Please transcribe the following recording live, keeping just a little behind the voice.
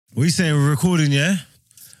What you saying? We're recording, yeah?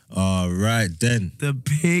 All right, then. The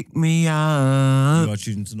pick me up. You are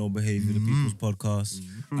tuning to No Behaviour, the People's Podcast.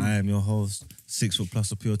 I am your host, 6 foot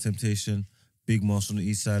plus of pure temptation, Big Moss on the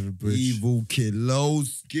east side of the bridge. Evil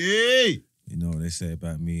Kilowski. You know what they say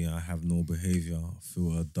about me, I have no behaviour.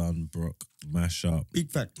 Filter, done, Brock, mash up.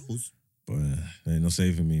 Big factors. But they ain't no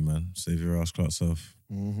saving me, man. Save your ass, Clark self.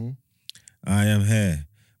 Mm-hmm. I am here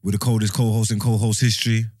with the coldest co-host in co-host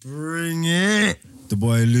history. Bring it. The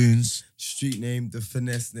boy Loons. Street name, the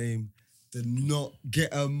finesse name, the not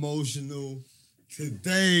get emotional.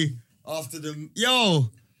 Today, after the... Yo.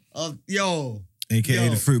 AKA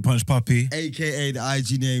the Fruit Punch Puppy. AKA the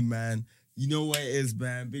IG name, man. You know what it is,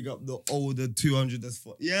 man. Big up the older 200 that's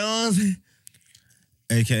for... You know what I'm saying?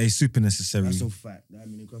 AKA Super Necessary. That's a fact. I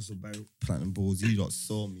mean, across the barrel, platinum balls, you lot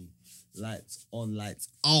saw me. Lights on, lights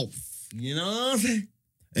off. You know what I'm saying?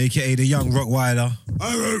 AKA the Young Rottweiler. You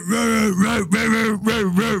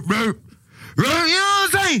know what I'm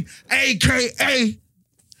saying? AKA.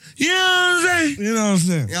 You know what I'm saying? You know what I'm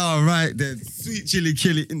saying? All right, then. Sweet Chili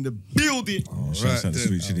Killy in the building. Oh, shout out to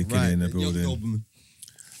Sweet Chili Killy in the building. Young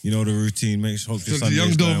You know the routine. Make sure hope your So the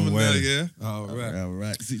young Sunday's going Doberman well. there, yeah? All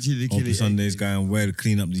right. Sweet Chili Hope Killy. your Sunday's going well.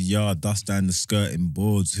 Clean up the yard, dust down the skirting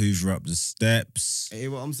boards, hoover up the steps. Hey,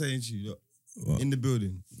 what I'm saying to you, look, What? in the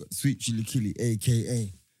building, we've got Sweet Chili Killy,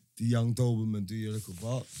 AKA the young Doberman. Do your little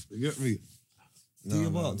bark. You get me? Do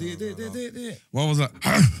your bark. Do it. One was like,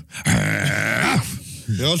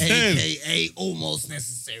 you know what I'm saying? AKA almost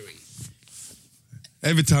necessary.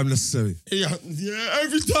 Every time necessary. Yeah,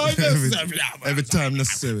 every time necessary. Every time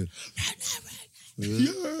necessary.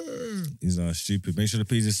 Yeah. He's stupid. Make sure the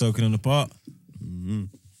peas is soaking on the pot. Mm-hmm.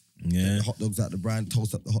 Yeah. The hot dogs out the brand,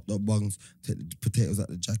 toast up the hot dog buns, take the potatoes out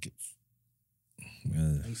the jackets.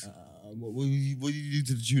 What do you do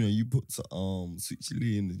to the tuna? You put sweet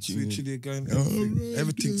chili in the tuna. Sweet chili again. Right.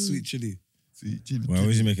 Everything sweet chili. Sweet chili. Why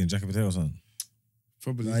was he making jacket potatoes on?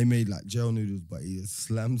 Probably. I made like gel noodles, but he just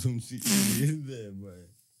slammed some sweet chili in there, bro.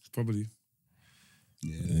 Probably.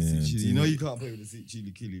 Yeah, Yeah, sweet chili. You know dude. you can't play with the sweet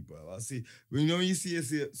chili killy, bro. I see. When you know when you see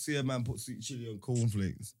a man put sweet chili on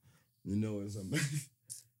cornflakes, you know it's a man.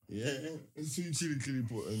 Yeah, sweet chili killy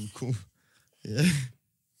put on corn. Yeah,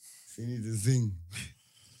 so you need to sing.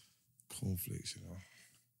 Cornflakes, you know.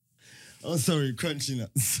 Oh, sorry, crunchy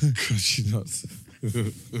nuts. Crunchy nuts.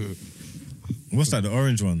 What's that? The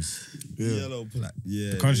orange ones? Yellow black.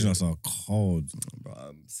 Yeah, The crunchy nuts are cold.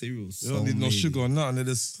 Bro, cereal's You don't need no sugar or nothing. They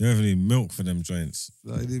just... You don't even need milk for them joints.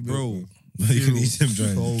 Like, they Bro, You can eat them so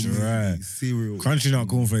joints dry. meaty. Cereal. Crunchy nut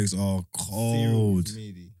cornflakes are cold. Cereal's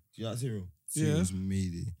meaty. Do you like cereal? Yeah. Cereal's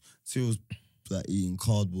meaty. Cereal's like eating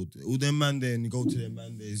cardboard. All them man there and you go to their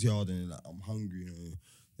man there's yard and they're like, I'm hungry. You know,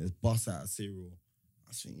 there's bust out of cereal.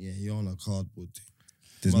 I think, yeah, you're on a cardboard thing.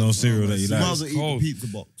 There's no cereal that you might as like. well eat the cold. pizza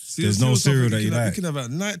box. There's no cereal that you like. You can have at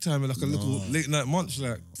night time like a little late night munch,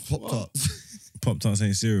 like Pop Tarts. Pop Tarts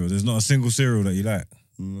ain't cereal. There's not a single cereal that you like.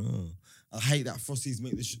 No. I hate that Frosties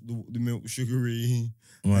make the milk sugary.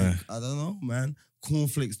 Why? Like, I don't know, man.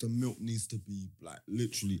 Cornflakes, the milk needs to be like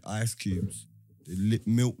literally ice cubes. The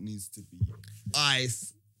milk needs to be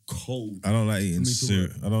ice cold. I don't like eating For me to cereal.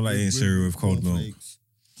 work. I don't like eating cereal with cold milk. cornflakes.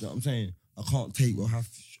 You know what I'm saying? I can't take or have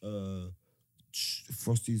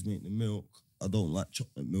Frosties make the milk. I don't like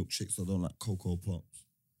chocolate milkshakes. I don't like Cocoa Pops.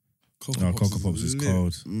 No, Cocoa Pops is lit.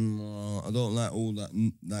 cold. No, I don't like all that.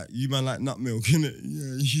 Like you man like nut milk, innit?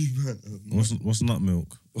 Yeah, you man. What's nut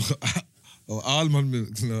milk? Oh, almond milk.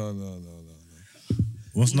 No.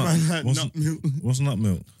 What's You nut? man like What's nut milk. what's nut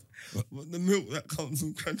milk? But the milk that comes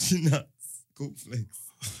from crunchy nuts, cornflakes.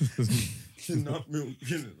 The nut milk,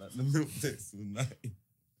 innit? Like the milk tastes nice.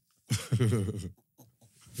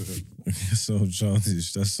 It's so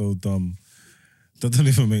childish. That's so dumb. That don't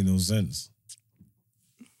even make no sense.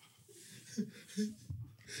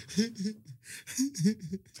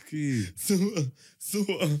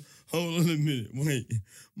 Hold on a minute, wait.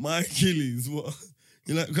 My Achilles, what?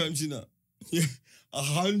 You like crunchy nut? Yeah,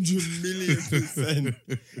 100,000,000%.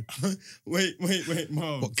 Wait,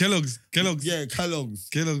 Margs. What, Kellogg's? Yeah, Kellogg's.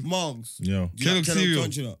 Margs. Yo, Do you like Kellogg's cereal.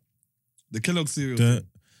 Crunchy nut? The Kellogg's cereal. the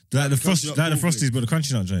Crunchy nut Frosties, cornflakes. but the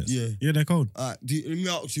crunchy nut joints. Yeah. They're cold. Alright, let me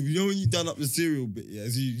ask you. You know when you done up the cereal bit, yeah?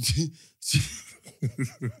 So you,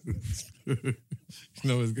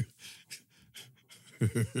 No, it's good.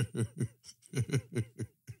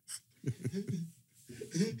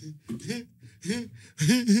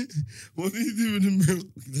 what do you do with the milk,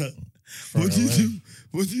 dad? What do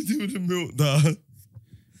you do with the milk, dad?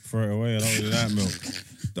 Throw it away. I don't really like milk.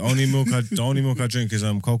 The only milk I drink is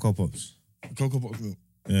Cocoa Pops. Cocoa Pops milk.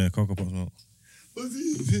 Yeah, Cocoa Pops milk. What do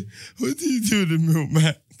you do with the milk,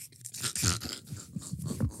 Mac?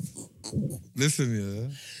 Listen, yeah.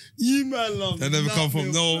 You man love That never nut come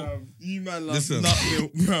from milk, no- bruv. You man love Listen. nut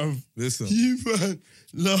milk, bruv. Listen. You man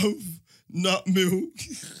love nut milk.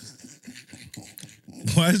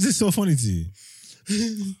 Why is this so funny to you?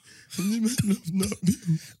 You man love nut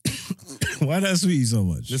milk. Why that sweet you so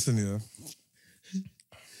much? Listen, yeah.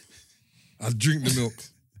 I drink the milk.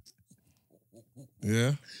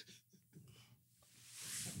 Yeah.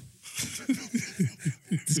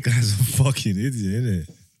 This guy's a fucking idiot, isn't it?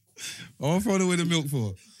 I'm throwing away the milk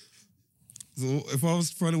for. So if I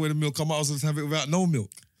was throwing away the milk, I might as well just have it without no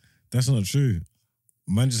milk. That's not true.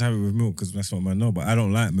 Man just have it with milk because that's what man know, but I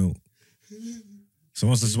don't like milk. So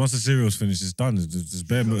once the cereal's finished, it's done. There's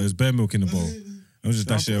bare milk. There's bare milk in the bowl. I'll just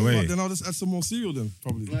dash it away. Then I'll just add some more cereal then,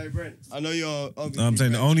 probably. Like, Brent, I know you're obviously... I'm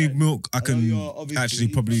saying the only milk I know can you're obviously- actually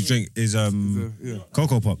probably drink is Yeah.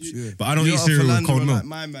 Cocoa Pops. Yeah. But I don't You're eat a cereal with philanderer cold milk. like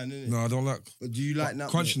my man, innit? No, I don't like But do you like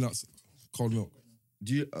nut crunchy milk? nuts, cold milk.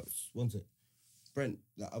 Do you... one sec. Brent,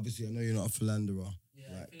 like, obviously, I know you're not a philanderer.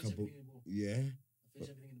 Yeah, Like, finish couple... everything in the bowl. Yeah? Finish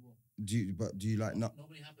everything in the bowl. Do you like nut...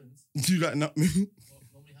 Normally happens. Do you like nut milk? What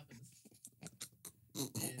normally happens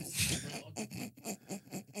is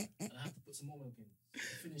and I have to put some more milk in to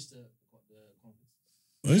finish the cornflakes.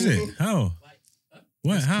 What is it? How? Like,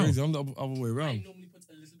 What? That's How? crazy. I'm the other way I around. normally put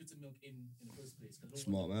a little bit of milk in the first place because I don't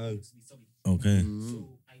Smart want the man. cornflakes to be soggy. Okay. Mm.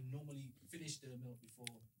 So I normally finish the milk before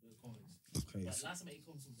the cornflakes. Okay. But last time I ate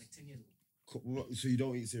cornflakes was like 10 years ago. So you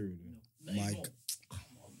don't eat cereal then? No, not Mike. anymore.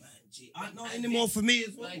 Come on, man. Gee. But Not I anymore did- for me as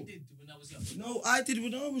But well. I did when I was young. No, I did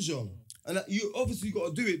when I was young. And you obviously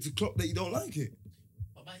got to do it to clock that you don't like it.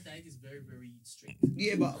 But my diet is very, very strict.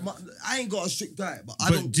 Yeah, but I ain't got a strict diet. But I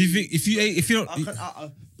But don't. do you think if you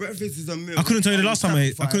don't? Breakfast is a meal. I couldn't tell you the last time I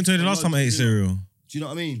ate. I couldn't tell you the last time I ate cereal. Do you know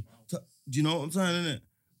what I mean? Do you know what I'm saying, innit?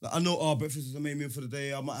 Like, I know, breakfast is the main meal for the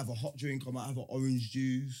day. I might have a hot drink. I might have an orange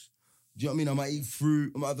juice. Do you know what I mean? I might eat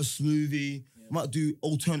fruit. I might have a smoothie. I might do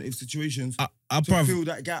alternative situations I to bruv, fill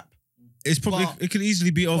that gap. it's probably but- it could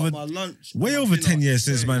easily be But over my lunch, way my over dinner 10 years is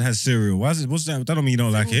since very- man has cereal. Why is it? What's that? That don't mean you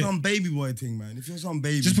don't like If you're it. some baby boy thing, man. If you're some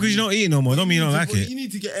baby, Just because you don't eat it no more, don't mean you don't like You it.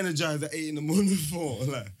 need to get energized at 8 in the morning for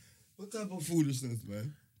like what type of foolishness,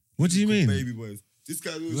 man? What do you mean? Baby boys. This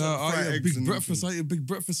guy's always No, like I fried eat a eggs big and breakfast. everything. I eat a big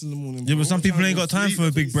breakfast in the morning. Yeah, bro. but some people ain't got time Sleep, for a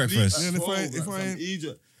that's big what you sleep breakfast. at Yeah, and if 12, I like some ain't-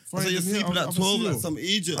 Egypt. if I So ain't you're in here, sleeping I'll at have 12 cereal. like some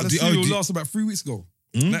Egypt. I had Do- cereal oh, do- last about 3 weeks ago.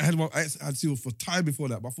 Hmm? I had cereal for time before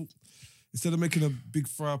that, but I thought instead of making a big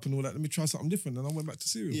fry up and all that, let me try something different. And I went back to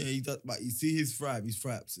cereal. Yeah, he does, but you see his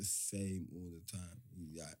fraps the same all the time.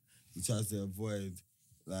 He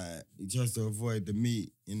tries to avoid the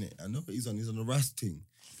meat in it. I know he's on the rust thing.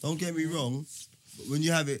 Don't get me wrong, but when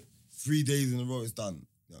you have it 3 days in a row, it's done.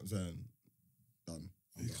 You know what I'm saying? Done.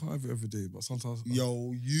 You can't have it every day, but sometimes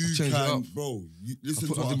Yo, you I change it can, up. bro. Listen I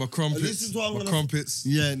to do what my crumpets, listen to what I'm my gonna- crumpets,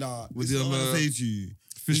 Yeah, nah. With This is what them, I'm gonna say to you.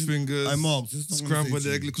 fish fingers, Hey, Marks, this is what I'm gonna scrambled say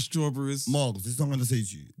to egg, you. little strawberries. Marks, this is what I'm gonna say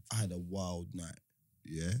to you. I had a wild night.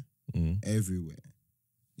 Yeah? Mm. Everywhere.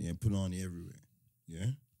 Yeah, punani everywhere. Yeah?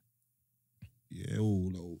 Yeah,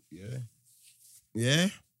 yeah. Yeah?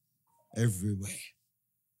 Everywhere.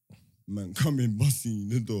 Man, coming busting in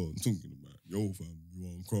the door talking about, yo fam, you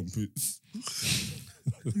want crumpets?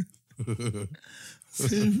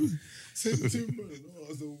 Same thing, man. Oh, I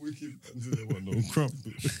was a wicked man. Didn't want no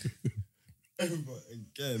crumpets. Ever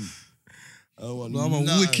again. I don't want No, I'm a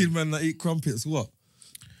nothing. wicked man that eat crumpets. What?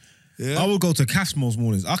 Yeah. I would go to Cass most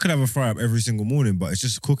mornings. I could have a fry up every single morning, but it's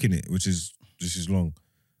just cooking it, which is long.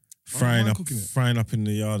 Frying mind up, cooking it. frying up in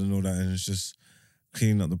the yard and all that, and it's just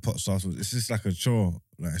cleaning up the pot sauce. It's just like a chore.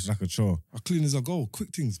 Like it's like a chore. I clean as I go. Quick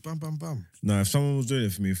things. Bam, bam, bam. No, if someone was doing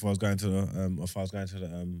it for me, if I was going to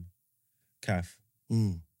the calf,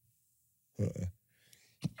 Mm.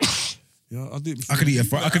 Yeah, I do it before. I could eat a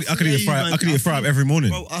fry. I could eat a fry. I could eat a fry up every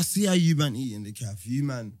morning. Bro, I see how you man eating the calf. You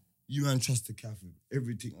man trust the calf with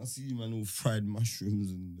everything. I see you man all fried mushrooms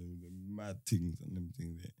and the mad things and them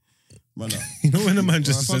things there. Man, You know when the man Well,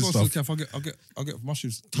 just if I says go to the stuff. cafe, I'll get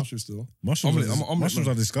mushrooms still. Mushrooms, Omelette, I'm an omelette mushrooms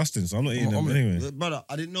man. are disgusting, so I'm not eating them omelette. anyway. brother,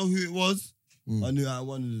 I didn't know who it was. Mm. I knew I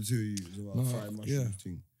wanted the two of you. It was about No, fried mushrooms yeah.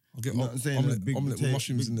 thing. I'll get You know what I'm saying? omelette, The big omelette with potato-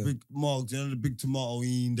 mushrooms in there. Big marks, you know, the big tomato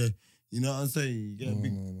in there. You know what I'm saying? You get a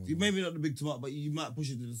big, no. maybe not the big tomato, but you might push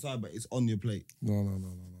it to the side, but it's on your plate. No.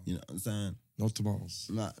 You know what I'm saying? No tomatoes.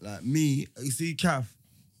 Like me, you see, calf.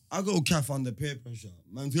 I go calf under peer pressure.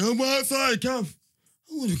 Man, say, I'm outside, calf.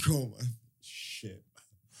 I want to go, man. Shit.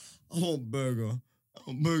 I want burger. I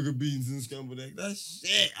want burger, beans, and scrambled egg. That's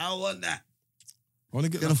shit. I want that. I want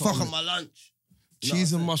to get Gonna like fuck an up my lunch. You know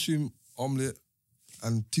cheese what and I'm mushroom omelette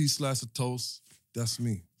and 2 slices of toast. That's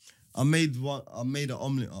me. I made an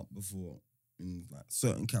omelette up before. And like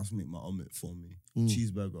certain calves make my omelette for me. Mm.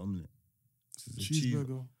 Cheeseburger omelette. So it's a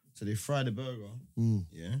Cheeseburger. So they fry the burger, Mm.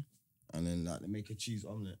 yeah, and then like they make a cheese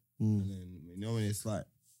omelette, Mm. and then you know when it's like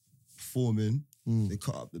forming, Mm. they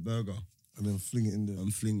cut up the burger And then fling it in there.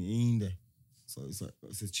 and fling it in there. So it's like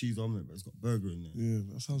it's a cheese omelette, but it's got burger in there. Yeah,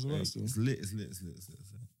 that sounds alright Like, still. it's lit. It's literally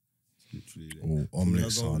there. Oh, So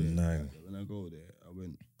omelets when I are go there, nine. When I go there, I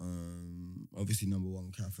went obviously number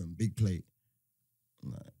one cafe and big plate.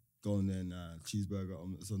 Like going there now, cheeseburger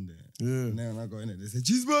omelets on there. Yeah, And then when I go in there, they say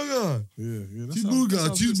cheeseburger, yeah. That Cheeseburger, that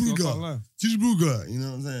good still, I cheeseburger. can't lie. cheeseburger. You know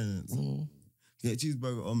what I'm saying? So, Mm. yeah,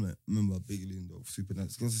 cheeseburger omelette. Remember, Big Lindo, super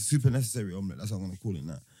necessary. It's a super necessary omelette. That's what I'm gonna call it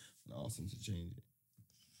now. And I asked them to change it.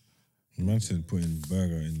 Man said putting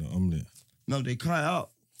burger in the omelette. No, they cut it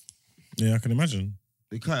up. Yeah, I can imagine.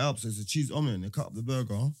 They cut it up, so it's a cheese omelette. And they cut up the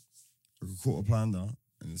burger, like a quarter pounder,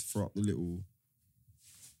 and just throw up the little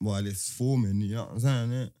while it's forming. You know what I'm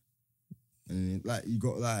saying? Yeah? And it, like you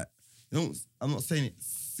got like, you don't. I'm not saying it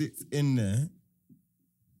sits in there.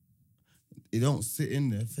 It don't sit in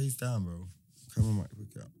there. Face down, bro. Camera might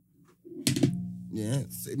pick it up. Yeah,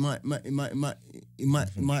 so it might.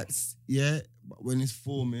 Yeah, but when it's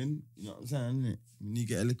forming, you know what I'm saying? Innit? When you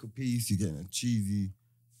get a little piece, you're getting a cheesy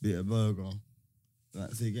bit of burger.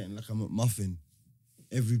 Like, so you're getting like a McMuffin.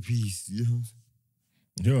 Every piece, you know?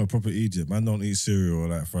 You're a proper idiot. Man don't eat cereal or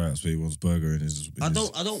like fries, but he wants burger in his... I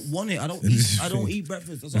don't want it. I don't In eat. this I don't thing. eat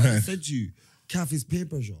breakfast. That's what I said to you. Calf is peer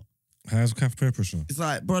pressure. How's calf peer pressure? It's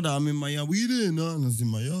like, brother, I'm in my yard. What you doing? No, I'm in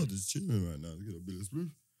my yard. Just chilling right now. Get a bit of spruce.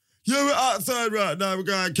 Yeah, we're outside right now. We're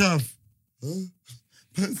going calf. Huh?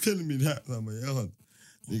 Man's telling me that I'm in my yard.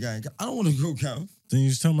 You're going calf. I don't want to go calf. Then you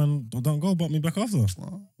just tell man, don't go, but me back after. It's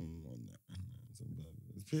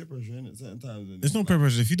peer pressure, innit? Certain times. It's not peer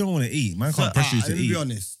pressure. If you don't want to eat, man can't pressure you to Let me eat. be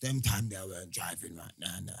honest. Them time they weren't driving right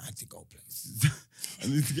now. No, I had to go places. I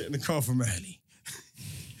need to get in the car from early.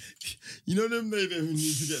 You know them they who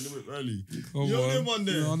need to get in the whip early. Come You know on. them one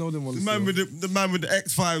there. Yeah, I know them ones The man still. with the man with the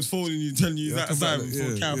X5s phoning you, telling you Yeah, that come back, time for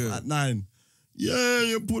yeah, camp yeah. at 9. Yeah,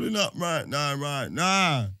 you're pulling up right now, right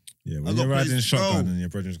now. Yeah, I when got you're riding places to shotgun go. and your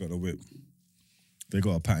brethren's got the whip, they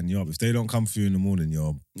got to pattern you up. If they don't come for you in the morning,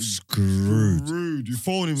 you're screwed. Rude. You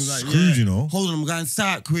phone him like, Screwed, yeah. you know. Hold on, I'm going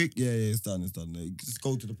south quick. Yeah, it's done. Just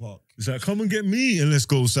go to the park. It's like, come and get me and let's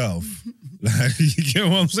go south. Like, you get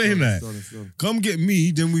what I'm saying? Like, It's done. come get me,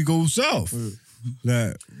 then we go south.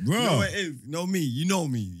 Like, bro. You know what it is? You know me. You know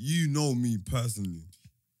me. You know me personally.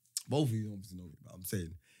 Both of you obviously know me, but I'm saying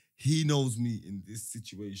he knows me in this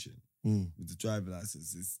situation with the driver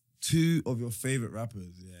license. It's two of your favorite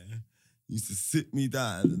rappers, yeah, used to sit me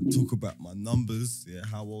down and talk about my numbers, yeah,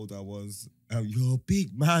 how old I was, how you're a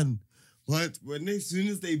big man. What? As soon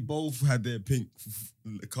as they both had their pink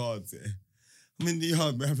cards, yeah, I'm in the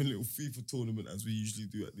yard, we're having a little FIFA tournament as we usually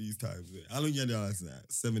do at these times. Yeah. How long you had your license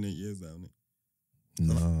at? 7, 8 years now, innit?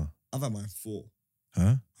 Nah. I've had mine 4.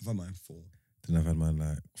 Huh? I've had mine 4. Then I've had mine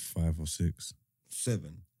like 5 or 6.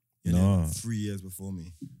 7. No. 3 years before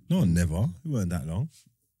me. No, never. It weren't that long.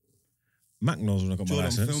 Mac knows when I got my Jordan, I'm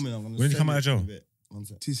license. filming. I'm gonna When did you come send out of it in jail? a bit. One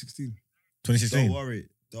sec. T16. 2016. Don't worry.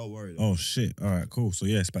 Don't worry. Oh shit! All right, cool. So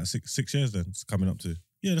yeah, it's about six years then. It's coming up to.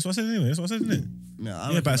 Yeah, that's what I said anyway. That's what I said, isn't it?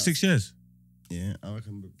 Yeah, Yeah, about 6 years. Yeah, I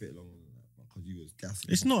reckon a bit longer than that because you was gassing.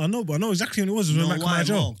 It's not. I know, but I know exactly when it was. It You was know when Mac come out why, of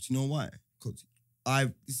jail. Mark? Do you know why? Because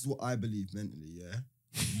this is what I believe mentally. Yeah,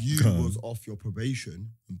 you Go on. was off your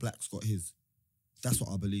probation and Black's got his. That's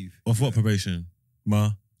what I believe. Off what probation?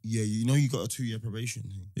 Ma. Yeah, you know you got a 2-year probation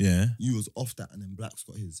thing. Yeah. You was off that and then Black's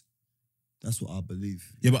got his. That's what I believe.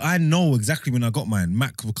 Yeah, but I know exactly when I got mine.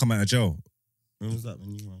 Mac will come out of jail. When was that?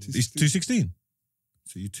 When you were? It's 2016.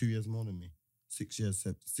 So you're 2 years more than me. 6 years,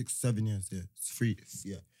 7 years. Yeah, it's 3.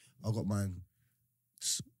 Yeah, I got mine.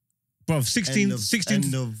 Bro, 16 End of-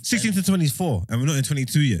 16 to 24, and we're not in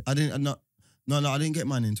 22 yet. I didn't. No, I didn't get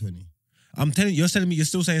mine in 20. I'm telling you, you're telling me you're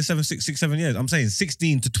still saying 7 years. I'm saying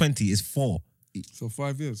 16 to 20 is 4. So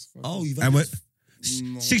 5 years. Oh, you've And had we're,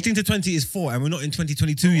 No. 16 to 20 is 4, and we're not in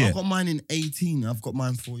 2022 I yet. got mine in 18. I've got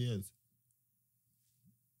mine 4 years.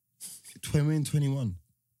 20 and 21.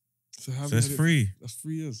 So, how So that's 3. That's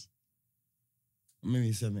 3 years.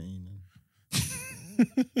 Maybe 17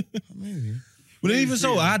 then. Maybe. Well, even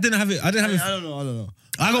so, I didn't have it. I didn't have it. I don't know.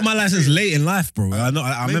 I got my license late in life, bro. I know.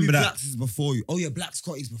 I Maybe remember that. Blacks is before you. Oh yeah, Black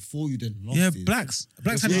Scott is before you then lost Yeah, his. Blacks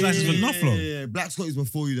had his license for nothing. Yeah. Black Scott is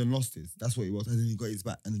before you then lost his. That's what it was. And then he got his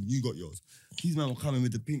back and then you got yours. These men were coming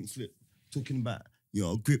with the pink slip, talking about,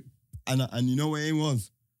 grip. And you know where it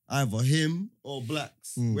was? Either him or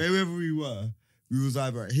Blacks. Wherever we were, we was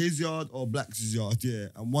either at his yard or Blacks' yard, yeah.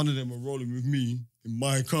 And one of them were rolling with me in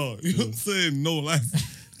my car. You know what I'm saying? No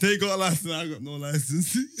license. They got a license, I got no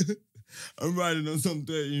license. I'm riding on some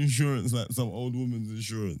dirty insurance, like some old woman's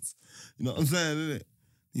insurance. You know what I'm saying, innit?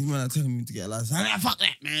 These men are telling me to get a license. I'm like, fuck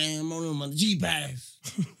that, man. I'm on my G-Pass.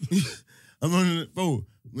 I'm on it. Bro,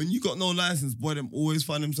 when you got no license, boy, them always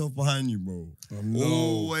find themselves behind you, bro. No.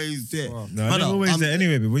 Always there. Fuck. No, Brother, they're always I'm- there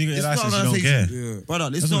anyway, but when you get your It's license, not you gonna don't say care. Yeah. Brother,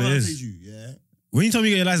 That's listen what what it I is. say to you, yeah? When you told me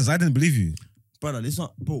you get your license, I didn't believe you. Brother, listen,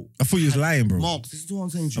 bro. I thought you was lying, bro. Marks, this is what I'm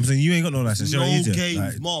saying to you. I'm saying you ain't got no license. You're no an idiot. games,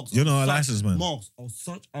 Like, Marks. you're not a I'm license man. Marks,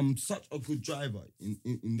 I'm such a good driver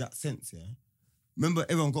in that sense, yeah? Remember,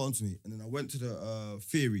 everyone got onto me, and then I went to the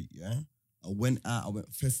Theory, yeah? I went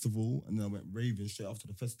festival, and then I went raving straight after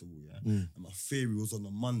the festival, yeah? Mm. And my Theory was on a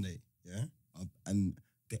Monday, yeah?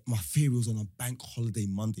 My Theory was on a bank holiday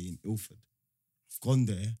Monday in Ilford. I've gone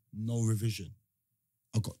there, no revision.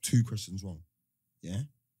 I got 2 questions wrong, yeah?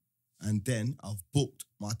 And then I've booked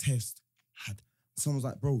my test. Someone's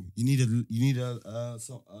like, bro, you need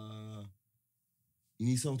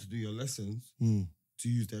someone to do your lessons Mm. to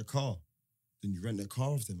use their car. Then you rent their car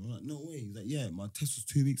off them. I'm like, no way. He's like, yeah, my test was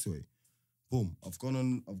 2 weeks away. Boom. I've gone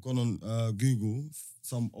on Google.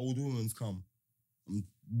 Some old woman's come. I'm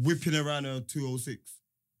whipping around her 206.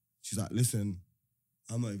 She's like, listen,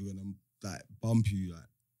 I'm not even gonna like bump you. Like,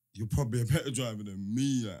 you're probably a better driver than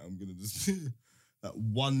me. Like, I'm gonna just like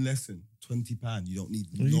 1 lesson, £20. You don't need.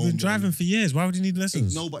 Well, you've been driving for years. Why would you need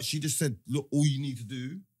lessons? No, but she just said, look, all you need to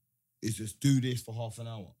do is just do this for half an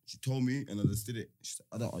hour. She told me, and I just did it. She said,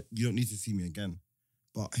 you don't need to see me again.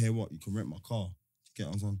 But hear what? You can rent my car. Get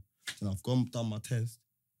on son. And I've done my test,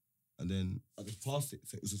 and then I just passed it.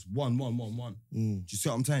 So it was just 1, 1, 1, 1. Mm. Do you see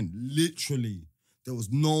what I'm saying? Literally, there was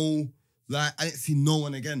no, like, I didn't see no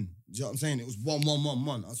one again. Do you know what I'm saying? It was 1, 1, 1,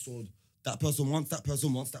 1. I saw that person once, that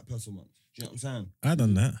person once, that person once. Do you know what I'm saying? I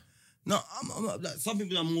done that. No, I'm not, like, some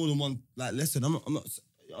people are more than one, like, lesson. I'm not, you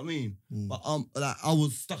know what I mean? But like, I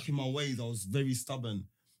was stuck in my ways. I was very stubborn.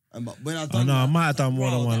 But when I done know, I that, might have done more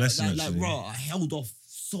than one lesson, Like, actually. bro, I held off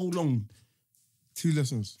so long. 2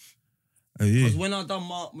 lessons. Oh, yeah. Because when I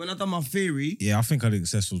done my theory, Yeah, I think I did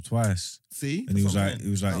successful twice. see? And he that's was what I'm like, saying.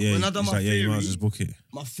 he was like, Like, yeah, when I done he's my like, yeah, you might as well theory, just book it.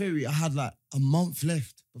 my theory, I had like a month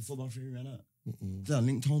left before my theory ran out. Then I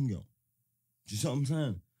linked home girl. Do you see what I'm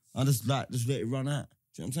saying? I just let it run out.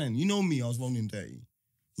 Do you know what I'm saying? You know me, I was rolling dirty.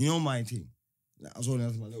 You know my team. Like, I was rolling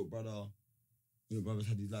out to my little brother. My little brother's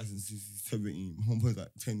had his license since he's 17. My homeboy's like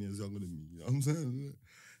 10 years younger than me. You know what I'm saying?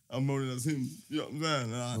 I'm rolling as him. You know what I'm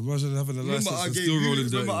saying? And Imagine having a license and still rolling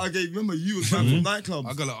dirty. remember you was banned from nightclubs.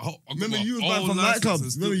 I got like, Remember you was banned from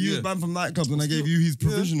nightclubs. Remember you was banned from nightclubs when I gave you his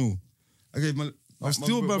provisional. I gave my. I'm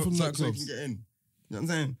still banned from so he nightclubs. can get in. You know what I'm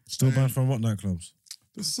saying? Still banned from what nightclubs?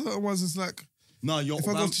 There's certain ones it's like, No, you're If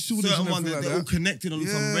I go to Shoreditch certain and ones everything they're like all connected on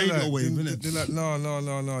some radio like, wave, they're, innit? they're like,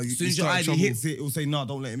 no. As soon as your start ID trouble. hits it, it will say, no,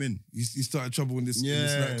 don't let him in. You start trouble in this, Yeah, in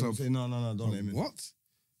this it will nightclub. say, no, don't let him in. What?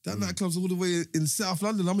 That nightclub's all the way in South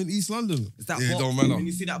London. I'm in East London. It's that Yeah, it box. don't matter. When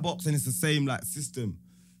you see that box and it's the same like system,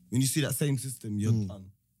 when you see that same system, you're done.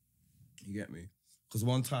 You get me? Because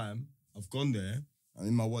one time I've gone there and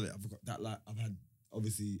in my wallet I've got that I've had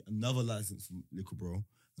obviously another license from Liquor Bro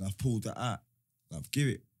and I've pulled that out and I've give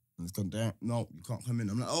it and it's gone down. No, you can't come in.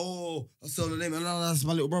 I'm like, oh, I saw the name. No, that's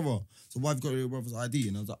my little brother. So why have you got your brother's ID?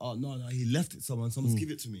 And I was like, oh no, he left it somewhere. Someone's give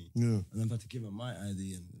it to me. Yeah. And I've had to give him my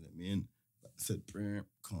ID and let me in. But I said,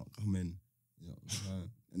 can't come in. You know what I'm saying?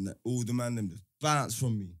 And all the man them just bounced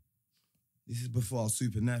from me. This is before I was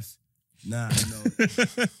super Ness. Nah, I know.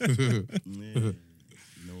 Yeah,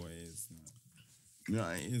 you know what it is. Nah. You know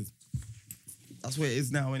what it is. That's what it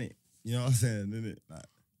is now, innit? You know what I'm saying, innit? Like,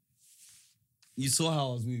 you saw how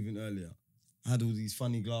I was moving earlier. I had all these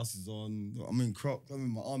funny glasses on. I'm in Crocs. I'm in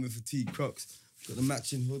my army fatigue Crocs. Got the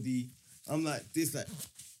matching hoodie. I'm like this, like,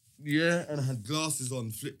 yeah. And I had glasses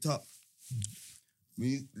on, flipped up. I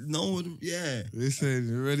mean, no, yeah. Listen,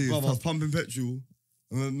 you ready? Bro, I was pumping petrol.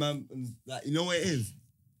 And man, like, you know what it is?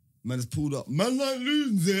 Man has pulled up. Man, like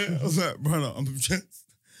loons there. I was like, brother, I'm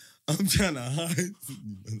trying to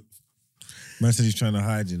hide. Man said he's trying to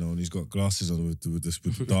hide, you know, and he's got glasses on with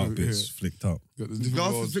the dark bits flicked up. Got the The different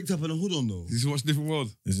glasses world. flicked up and a hood on though. Did you watch Different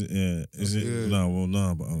World? Is it? Yeah. Is it? Yeah. No, well,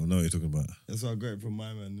 no, but I don't know what you're talking about. That's why I got it from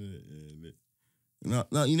my man.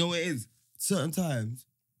 Now, you know what it is? Certain times,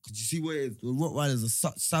 could you see what it is? The Rottweilers are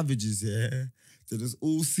such savages, yeah? They just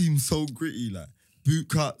all seem so gritty, like boot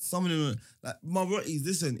cut. Some of them, like my Rotties,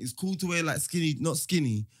 listen, it's cool to wear like skinny, not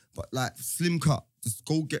skinny, but like slim cut. Just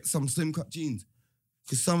go get some slim cut jeans.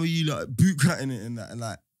 Because some of you like boot cutting it and that, and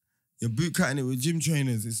like you're boot cutting it with gym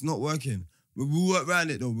trainers. It's not working. But we'll work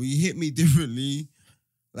around it though. When you hit me differently,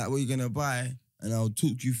 like what you're gonna buy, and I'll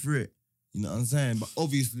talk you through it. You know what I'm saying? But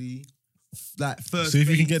obviously, like first. So if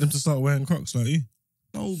you can base- get them to start wearing Crocs like you,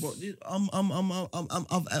 no, but I'm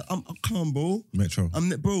come on, bro. Metro.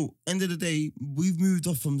 Bro. End of the day, we've moved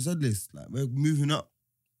off from Z-list. Like we're moving up.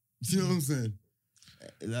 Do you know what I'm saying?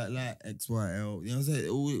 Like XYL. You know what I'm saying?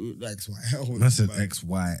 All XYL. That's an man.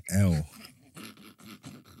 XYL.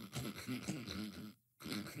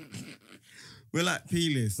 We're like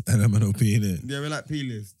P-list. LMNOP in it. Yeah, we're like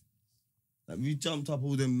P-list. Like we jumped up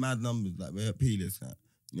all them mad numbers. Like we're at P-list. Like,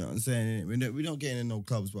 you know what I'm saying? We don't get in no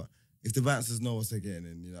clubs, but if the bouncers know us, they're getting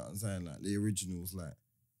in. You know what I'm saying? Like the originals. Like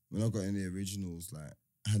when I got in the originals, like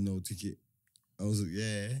I had no ticket. I was like,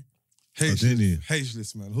 yeah. didn't you?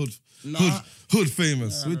 H-list, man. Nah. Hood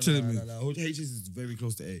famous. No, What you telling me? no. HS is very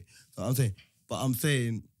close to A. So I'm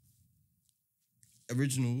saying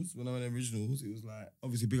originals, when I went originals, it was like,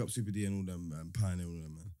 obviously big up Super D and all them, man, Pioneer and all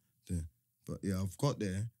them, man. Yeah. But yeah, I've got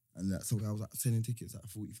there, and some guy was like selling tickets at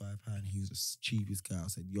 £45. He was the cheapest guy. I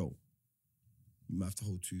said, yo, you might have to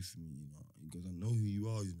hold two for me, you know. He goes, I know who you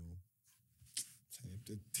are, you know. So if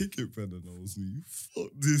the ticket vendor knows me,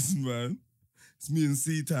 fuck this, man. It's me and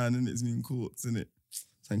C-Town, innit? It's me and Courts, innit?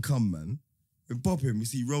 Saying, come, man. We pop him, we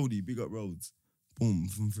see Roddy, big up Rhodes. Boom,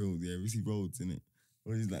 from field, yeah, we see Rhodes, innit?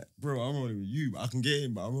 And he's like, bro, I'm rolling with you. I can get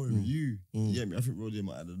him, but I'm rolling with you. You get me? I think Roddy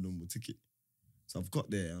might have a normal ticket. So I've got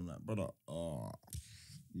there, and I'm like, brother,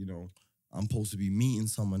 you know, I'm supposed to be meeting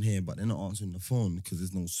someone here, but they're not answering the phone because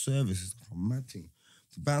there's no service. It's like a mad thing.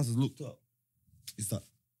 The bouncers looked up. It's like,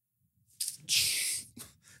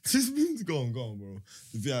 this means go on, bro.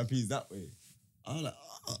 The VIP's that way. I'm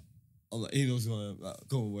like, he knows who I am. Like,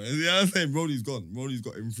 come on, boy. You know what I'm saying? Roddy's gone. Roddy's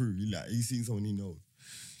got him through. He's seen someone he knows.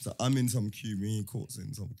 So I'm in some queue. Me and Court's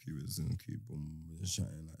in some queue. We're just in a queue. Boom. We're just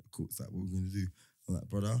chatting. Like, Court's like, what are we going to do? I'm like,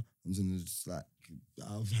 brother, I'm just going to just like,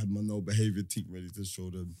 I've had my no behavior team ready to show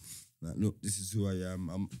them. Like, look, this is who I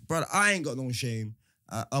am. Brother, I ain't got no shame.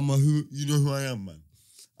 I'm a who, you know who I am, man.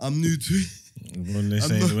 I'm new to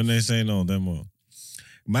it. When they say no, then what?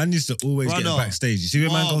 Man used to always get backstage. You see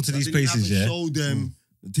when man go to these places, yeah? Show them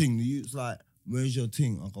the thing. The youth's like, where's your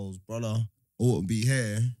thing? I goes, brother, I wouldn't be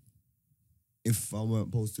here if I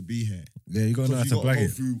weren't supposed to be here. Yeah, you got to know how to black go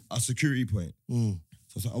it. through a security point. So I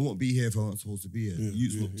was like, I won't be here if I weren't supposed to be here. The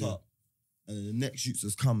youth's looked up. And then the next youth's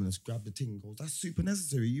just come and just grab the thing and goes, that's super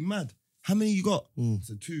necessary. You mad? How many you got? I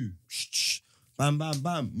said, 2. Bam, bam,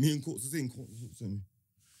 bam. Me and Court's the thing. Court's looks at me.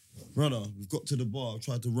 Brother, we've got to the bar. I've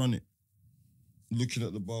tried to run it. Looking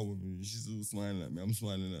at the bar with me. She's all smiling at me. I'm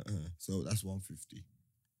smiling at her. So that's 150.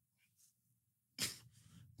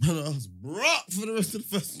 Brother, I was broke for the rest of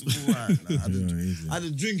the festival. Right? I had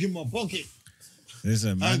a drink in my pocket.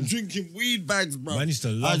 Listen, man. I had drinking weed bags, bro. Man used to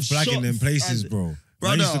love blagging them places, bro.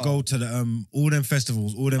 Man used to go to the all them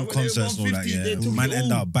festivals, all them concerts and all that, yeah. Man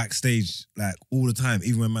end up backstage like all the time,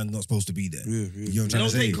 even when man's not supposed to be there. You know what I'm trying to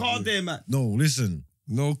say? They don't take card there, man. No, listen.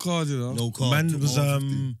 No card, you know. No card.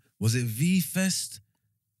 Man was it V-Fest?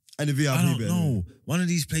 And the VIP I don't bit. know. One of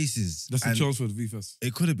these places. That's the chance for the V-Fest.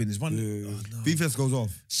 It could have been. It's one. Yeah. Oh, no. V-Fest goes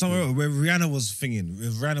off. Somewhere where Rihanna was singing.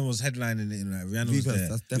 If Rihanna was headlining it, like Rihanna was there.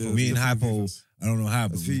 That's definitely Me and Hypo, I don't know how,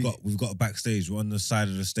 but that's we've got backstage. We're on the side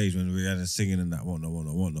of the stage when Rihanna's singing and that,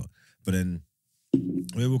 whatnot. But then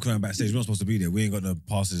we're walking around backstage. We're not supposed to be there. We ain't got no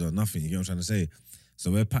passes or nothing. You get what I'm trying to say?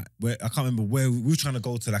 So we're I can't remember where we were trying to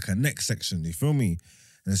go to, like a next section. You feel me?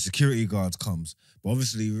 And the security guard comes. But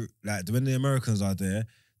obviously, like when the Americans are there,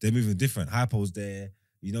 they're moving different. Hypo's there.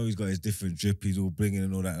 You know he's got his different drip. He's all blinging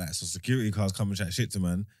and all that. Like, so security guards come and chat shit to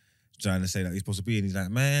man, trying to say that he's supposed to be. And he's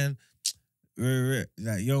like, man,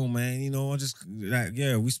 like, yo, man, you know, I just, like,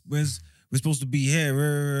 yeah, we're supposed to be here.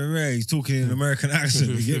 He's talking in an American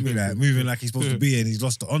accent, you get me? Like, moving like he's supposed to be here and he's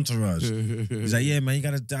lost the entourage. He's like, yeah, man, you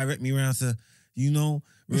got to direct me around to, you know,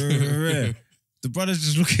 The brother's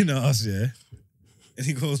just looking at us, yeah? And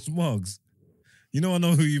he goes, Smugs, you know I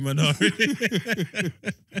know who you man are.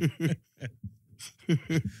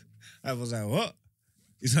 I was like, what?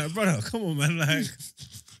 He's like, brother, come on, man. Like,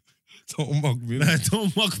 don't mug me. Like,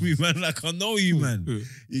 don't mug me, man. Like, I know you, man.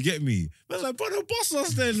 You get me? I was like, brother, boss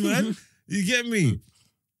us then, man. You get me?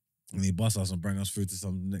 And he bossed us and bring us through to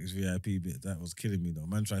some next VIP bit. That was killing me, though.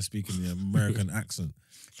 Man tried speaking the American accent.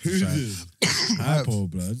 Who did? Hypo,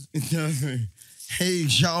 blood. Hey,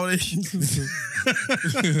 shawty.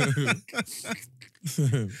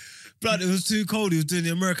 Blood, it was too cold. He was doing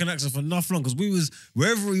the American accent for enough long because we was,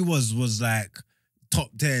 wherever he was like top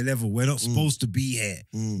tier level. We're not supposed to be here.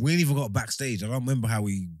 We ain't even got backstage. I don't remember how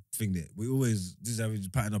we thinged it. This is how we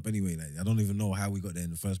just pattern up anyway. Like, I don't even know how we got there in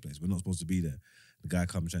the first place. We're not supposed to be there. The guy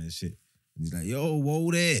comes trying to shit. And he's like, yo,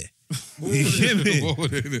 whoa there. You get me? Whoa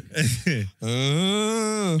there.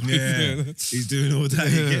 Yeah. He's doing all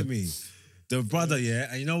that, you get me? The brother, yeah,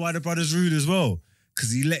 and you know why the brother's rude as well?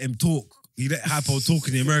 Because he let him talk. He let Hypo talk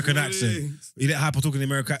in the American accent. He let Hypo talk in the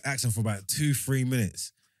American accent for about 2-3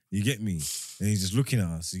 minutes. You get me? And he's just looking at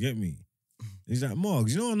us, you get me? He's like,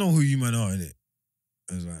 Morgs, you don't know who you man are, innit?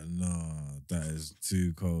 I was like, nah, that is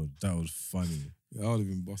too cold. That was funny. Yeah, I would have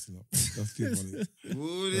been busting up. That's too funny.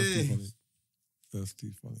 Would That's too it? funny. That's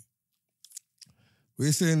too funny. What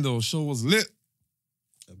you saying though? Show was lit.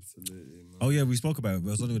 Absolutely, man. Oh yeah, we spoke about it. I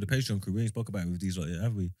was only with the Patreon crew. We ain't spoke about it with these lot yet,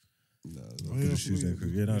 have we? No, Oh, With yeah, the Tuesday crew.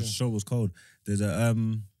 Yeah, no, yeah. the show was cold.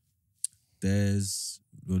 There's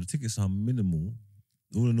well, the tickets are minimal.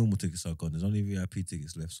 All the normal tickets are gone. There's only VIP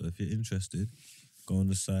tickets left. So if you're interested, go on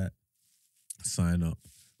the site, sign up,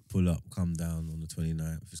 pull up, come down on the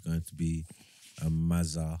 29th. It's going to be a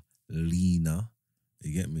Mazzalina.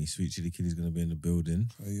 You get me? Sweet Chili Kitty's going to be in the building.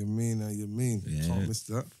 How you mean? How you mean? Yeah. Can't miss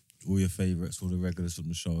that. All your favourites, all the regulars from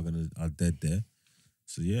the show are dead there.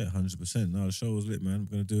 So yeah, 100%. No, the show was lit, man. I'm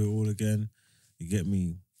going to do it all again. You get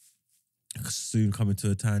me? Soon coming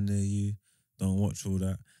to a town near you. Don't watch all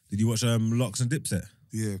that. Did you watch Locks and Dipset?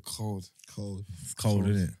 Yeah, cold. cold. Cold,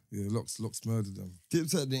 innit? Yeah, Locks murdered them.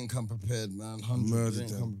 Dipset didn't come prepared, man. 100 Murdered didn't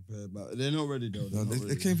them. come prepared, but they're not ready though. No, They're not they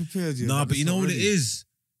ready. came prepared, yeah. Nah, but it's you know not what ready. it is?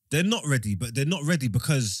 They're not ready, but they're not ready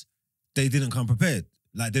because they didn't come prepared.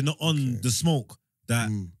 Like, they're not on Okay. the smoke that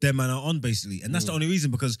them man are on, basically. And that's the only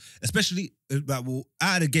reason, because especially, like, well,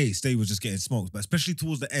 out of the gates, they was just getting smoked. But especially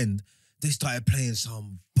towards the end, they started playing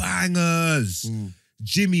some bangers.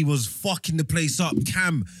 Jimmy was fucking the place up.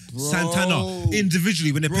 Cam, Santana,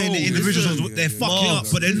 individually, when they're playing the Bro, individual listen. songs, they're Yeah, fucking Mark,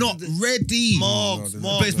 up, but they're not ready. Marks, No,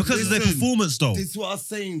 Marks. But it's because of their Listen, performance, though. This is what I was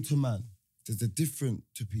saying to man. There's a difference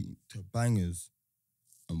to bangers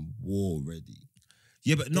and war ready.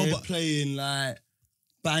 Yeah, but no, They're but playing like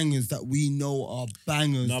bangers that we know are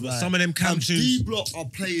bangers. No, but like, some of them Cam and tunes- D-Block are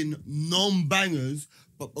playing non-bangers,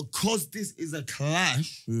 but because this is a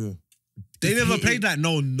clash, Yeah. they never hitting- played like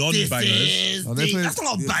no non-bangers. No, they played- that's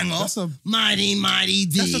not a yeah, banger. that's a- Mighty, mighty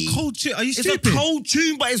D. That's a cold shit. Are you It's stupid? a cold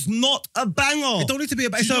tune, but it's not a banger. It don't need to be Do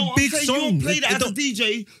it's you know a what big I'm saying? song. You don't play It that as a don't-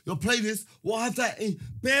 DJ. You'll play this. We'll have that in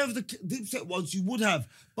bare of the Dipset ones. You would have,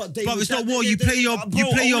 but they. But would it's not that- war. they- You they- play your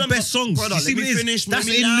hold on, best songs. Brother, You see let what me it is? finish. That's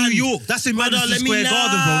let me in New land. York. That's in Brother, Madison let me Square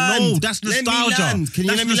Garden, bro. No, land. that's Let me nostalgia. land. Can you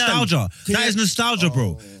That's let me land? nostalgia. Can That you- is nostalgia,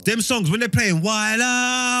 bro. Them songs when they're playing Wild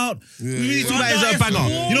Out, Yeah, you need to yeah. write as a Brother, banger.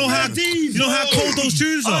 it's You know how already, you know how bro. cold those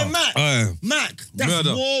tunes Oh, are. Mac, Aye. Mac, that's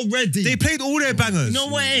Murder. war ready. They played all their bangers. You know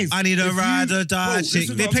what it is? I need a If you- ride or bro, die this chick. is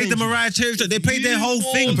They what I'm played the saying to you. Mariah Carey. They played their whole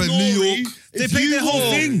wore thing. But New York. They if played you their whole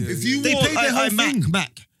wore- thing. If you They wore, played their whole thing.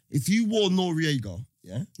 Mac, if you wore Noriega,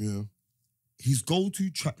 yeah, Yeah. his go-to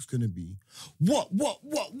track's gonna be what?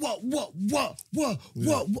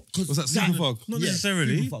 'Cause Was that Super Fug? Not Yeah,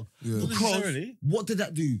 necessarily. Super Fug. Yeah. Not Because necessarily. what did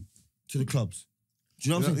that do to the clubs? Do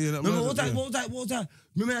you know what I'm Yeah, saying? yeah, that Remember murdered, yeah. what was that?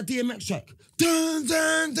 Remember that DMX track? Dun,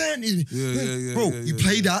 dun, dun. Yeah, Bro, yeah, you yeah,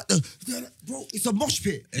 play yeah. that. Bro, it's a mosh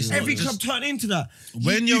pit. It's Every not club just- turn into that.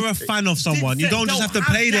 When you're a fan of someone, you Dipset don't just have to don't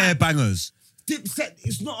play their that. bangers. Dipset,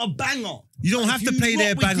 it's not a banger. You don't But have if to play you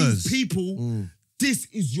their rock with bangers. these people, this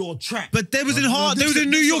is your track. But they was in hard. They was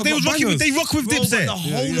in New York. They was rocking with. They rock with Bro, but Dipset. the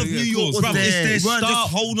whole yeah, of yeah, New of York course. was Bro, there. it's their It weren't style.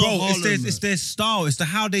 just whole of Bro, Harlem. it's their style. It's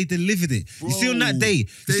how they delivered it. You see on that Bro, day. You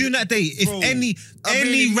they- see on that day. If bro, any I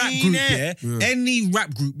really rap mean group, it. any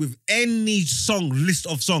rap group with any list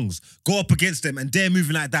of songs go up against them, and they're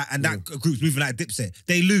moving like that, and that group's moving like Dipset,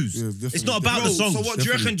 they lose. Yeah, definitely. It's not about Bro, the songs. so what do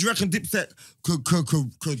you reckon? Do you reckon Dipset could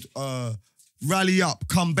rally up,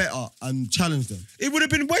 come better, and challenge them? It would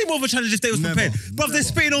have been way more of a challenge if they was Never, prepared. Bruv, they're never,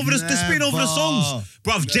 spitting over the songs.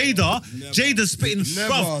 Bruv, Jada's spitting.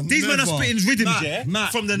 Bruv, these men are spitting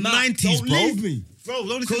rhythms, from the 90s, don't bro. leave me. Bro,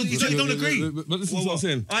 you don't agree. But listen to what I'm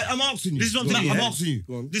saying. I'm asking you. This is what I'm telling you, I'm yeah? asking you.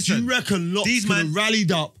 Go on. Do Listen, you reckon Locks these could man- have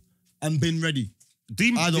rallied up and been ready?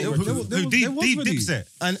 I don't reckon. They was ready. Dipset.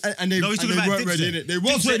 And they, No, he's talking and they about weren't ready, Dipset. innit? They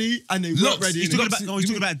was Dipset- ready and they weren't Locks, ready. He's innit? talking about. No, he's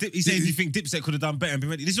talking about. He's saying, "Do you think Dipset could have done better and been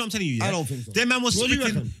ready?" This is what I'm telling you. Yeah, I don't think so. Them man was What do you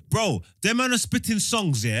spitting, reckon? bro. Them man are spitting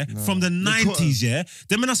songs, from the 90s,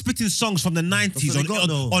 Them man are spitting songs from the 90s That's what they got,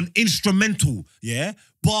 though. on instrumental,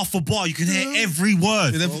 bar for bar. You can hear every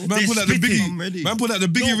word. Yeah, They're man put out the spitting. I'm ready. Biggie. Man put out the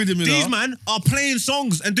Biggie No, rhythm in these there. man are playing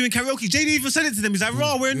songs and doing karaoke. JD even said it to them. He's like,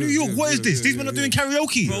 "Raw, we're in New York. yeah, What is yeah, this? yeah, These men are doing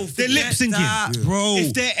karaoke. Bro, They're lip forget syncing, that, bro.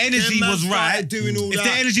 If their energy Them man was right, started doing all if that.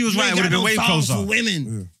 their energy was You right, it ain't would have got been way no style closer. for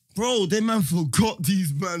women. Bro, them man forgot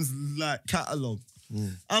these man's like catalog. I'm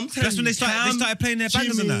telling That's when you, they started playing their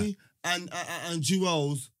bangers and that. Jimmy and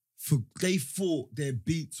Jewels, they thought their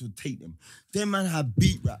beats would take them. them man had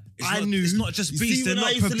beat rap. It's not just you beats. see, They're when I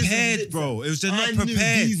not used to listen to prepared, Dipset, bro. It was just not I knew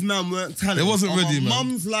prepared. these man weren't talented. They wasn't ready, on man. my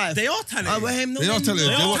mum's life. They are talented. They are talented.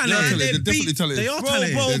 They are talented. They're definitely talented. They are Bro,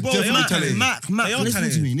 talented. bro, They're bro, definitely Mac, talented. Mac, They are listen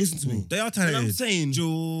talented. to me, listen to me. They are What talented. I'm saying,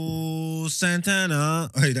 Joe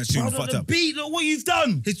Santana. Hey, that tune brother, fucked the up. beat, look what you've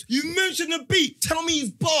done. His- You mentioned the beat. Tell me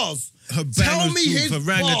his bars. Her Tell bangers me moves, his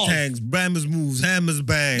orangutans, Brammers moves, hammers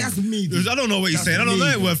bang. That's me, dude. I don't know what he's That's saying. I don't me, know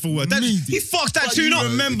it dude. word for word. That, Me, he dude. fucks that But tune you up.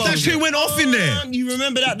 remember That tune went off in there. You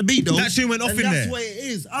remember that, the beat, though? That tune went off And in that's there. what it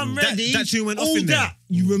is. I'm That- ready. that tune went off All in there. that,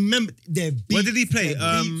 you remember their beats. Where did he play?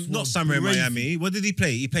 Their beats Not were Summer in crazy. Miami. What did he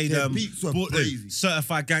play? He played Their beats were crazy.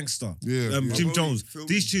 Certified Gangster. Yeah. Jim Bro, Jones. feel me?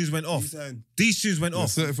 These tunes went off. He's saying- These tunes went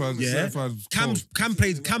off. certified- certified Cam cold.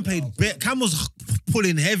 played. Cam was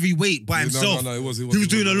pulling heavy weight by Yeah, himself. no, it was- He was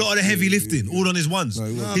doing a lot of the heavy yeah, lifting, yeah. all on his ones. No,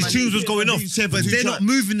 it was. His man, tunes he was did going the off, big seven, but two they're track. not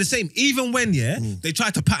moving the same. Even when they try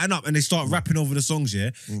to pattern up and they start rapping over the songs,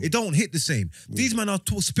 it don't hit the same. These men are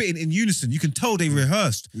spitting in unison. You can tell they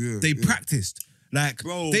rehearsed, Yeah, they yeah. practiced. Like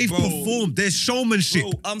Bro, they've bro. performed. There's showmanship.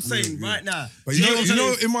 Bro, I'm saying right now. But Do you you know, know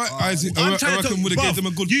what I'm saying? in my eyes, I'm I trying to reckon would have gave them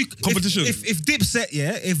a good competition. If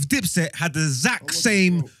Dipset had the exact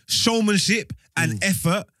same showmanship and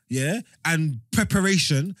effort, and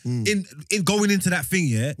preparation in going into that thing,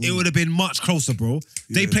 it would have been much closer, bro.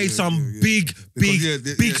 They played some big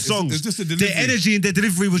songs. It's just the their delivery. energy and their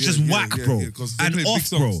delivery was just whack, bro, 'cause they and played off,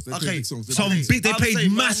 big bro. songs. They played big songs. They Some played- big. They I'm played saying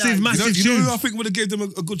right massive, now, massive You know who I tunes. think would have gave them a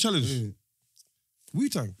good challenge?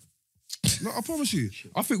 Wu-Tang. No, I promise you.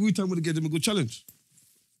 I think Wu-Tang would have given them a good challenge.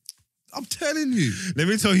 I'm telling you. Let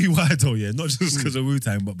me tell you why though, not just because of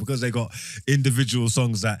Wu-Tang, but because they got individual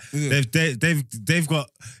songs that they've got.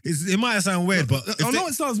 It might sound weird, but if I know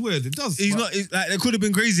it sounds weird. It does. he's but- not. Like, there could have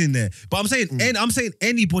been crazy in there, but I'm saying, I'm saying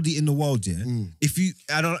anybody in the world, If you,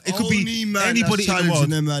 I don't. It could Only be man anybody that's in the world. challenging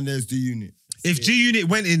them, man, there's the unit. If G Unit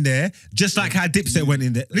went in there, just like how Dipset went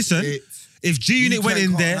in there. Listen, it. if G Unit went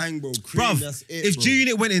in Wu-Tang there, can't hang, bro. Cream, bruv, that's it, if bro. G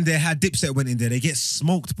Unit went in there, how Dipset went in there, they get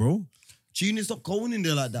smoked, bro. G-Unit, stop going in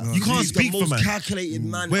there like that. You can't He's speak the for most man. calculated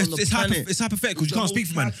man Where on the it's planet. it's hypothetical. He's You the can't speak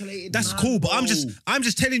most for man. calculated That's man, cool, but I'm bro.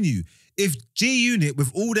 just telling you. If G Unit with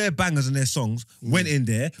all their bangers and their songs went in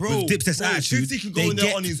there Bro, with Dipset's attitude, 50 can they go in there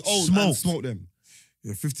get on his own and smoked. smoke them.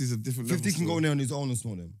 Yeah, 50's a different level. 50 can go in there on his own and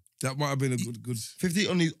smoke them. That might have been a good. 50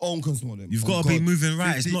 on his own can smoke them. You've Oh, got to be God. moving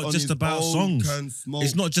right. It's 50 not on just his about own songs. can smoke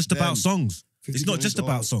It's not just about them. songs. 50 It's not on just his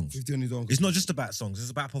about own. songs. 50 on his own. It's not just about songs.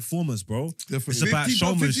 It's about performance, bro. Definitely. It's about 50, bro,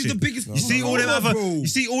 50 's showmanship. the biggest You see all them performer, other. bro. You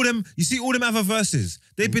see all them other verses.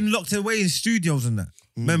 They've been locked away in studios and that.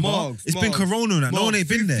 Remember, Marks, it's been Marks. Corona and that. No one ain't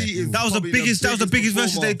been there. 50 is That was the probably biggest. That was the biggest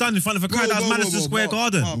verses performer. they've done in front of a crowd. That was Madison Square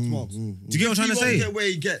Garden. Marks. Do you get what I'm trying to He say? won't get where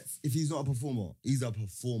he gets if he's not a performer. He's a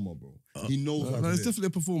performer, bro. He knows how No, to it's do it. definitely a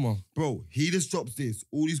performer. Bro, he just drops this.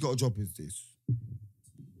 All he's got to drop is this.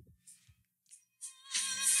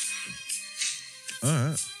 All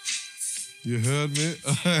right. You heard me?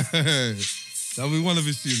 That was one of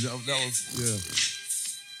his tunes. That was,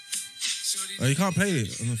 Oh, you can't play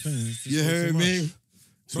it on the thing. It's just You too heard much. me?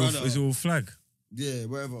 It's all flag. Yeah,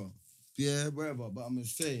 wherever. Yeah, wherever. But I'm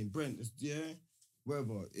just saying, Brent,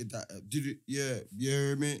 wherever. You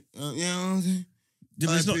heard me? You know what I'm saying? Yeah,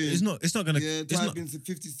 but it's not gonna. Yeah, it's type not, into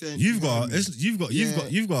 50 Cent. You've got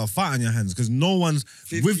a fight on your hands because no one's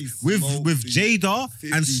 50 with Jada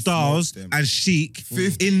 50 and Styles smokes them. and Sheik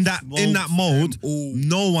 50 in that smokes mold. them all.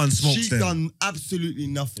 No one smokes She's them. done absolutely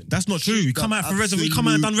nothing. That's not true. She's We come done out for Reservoir. We come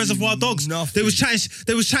out and done absolutely Reservoir Dogs. nothing. They was chatting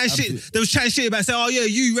shit. They was chatting shit about saying, "Oh yeah,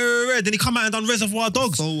 you rare." Then he come out and done Reservoir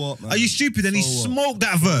Dogs. So what, man? Are you stupid? And he So what? smoked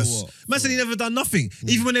that So verse. what? Man said he never done nothing.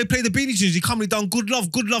 Even when they played the Beanie Tunes, he come and he done Good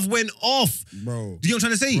Love. Good Love went off. Bro. Do you know what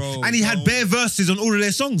I'm trying to say? Bro, and he had don't- bare verses on all of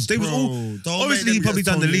their songs. They was Bro, all don't obviously make he them probably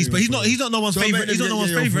get done the Tony least, but he's Bro. not no one's Don't favorite. make He's them not no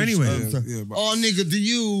get one's favorite Yayo anyway. Fish. Yeah, but- Oh nigga, do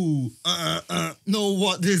you know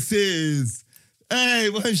what this is? Hey,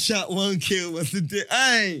 one shot, one kill. What's the deal?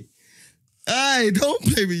 Hey, don't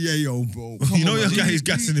play with Yayo, bro. Come You know on, your man. guy is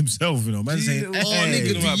gassing himself, you know, man saying, Oh hey,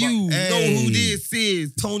 nigga, do you hey. know who this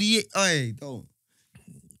is? Tony. Hey, don't.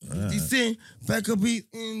 He said, back up beat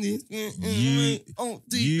in this. On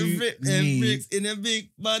you the rip and need- bricks in a big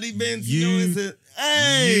body bench. You- You know it's a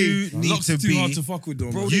hey. You need Locks to are too be. hard to fuck with,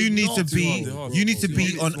 though. Bro, man. You they need not to too be. hard, they're hard. You need to You be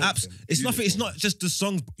need on smoke abs. them. It's You nothing. need It's not just the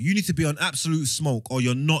songs. You need to be on absolute smoke, or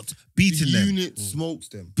you're not beating them. Unit smokes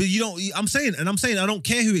them. But you don't. I'm saying I don't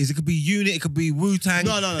care who it is. It could be Unit. It could be Wu Tang.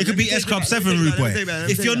 No, It could let me be take S Club it back, 7 let me Rude take it Boy. back, let me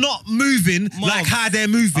take If it you're back. not moving like how they're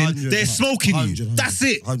moving, 100, they're smoking you. 100, That's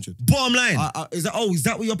it. 100. Bottom line. Is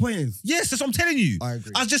that what your point is? Yes, that's what I'm telling you. I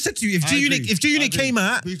agree. I just said to you, if I G Unit agree. if G I Unit agree. came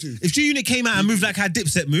out, Me too. if G Unit came out and moved like how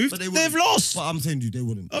Dipset moved, But they they've wouldn't. lost. But I'm saying to you, they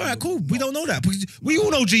wouldn't. All right, cool. We don't know that. Because we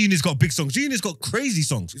all know G-Unit's got big songs. G-Unit's got crazy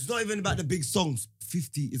songs. It's not even about the big songs.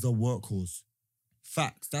 50 is a workhorse.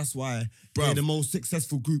 Facts. That's why Bruv. they're the most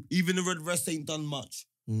successful group. Even the Red Rest ain't done much.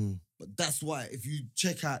 Mm. But that's why if you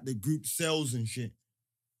check out the group sales and shit,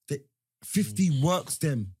 50 works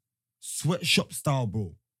them. Sweatshop style,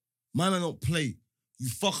 bro. Man, I don't play. You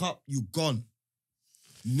fuck up, you gone.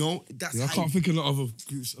 No, that's Yeah, I how can't think of a lot of other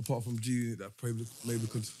groups apart from G that probably maybe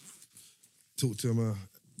could talk to them,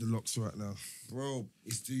 the Locks right now. bro,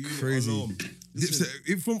 it's the unit Crazy. alone. Listen,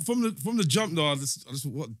 Dipset, from the jump though, I just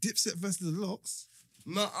what Dipset versus the Locks.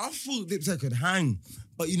 man, I thought Dipset could hang.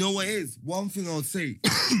 But you know what it is? One thing I would say,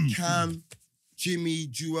 Cam, Jimmy,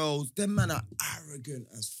 Jewels, them man are arrogant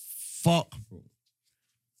as fuck, bro.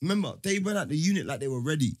 Remember, they went at the unit like they were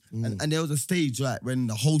ready. And there was a stage like when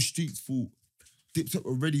the whole streets thought Dipset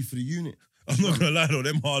were ready for the unit. I'm not gonna lie though,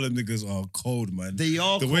 them Harlem niggas are cold, man. They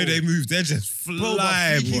are the way cold. they move, they're just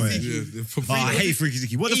fly, Freaky boy. Ziggy- Oh, I hate Freaky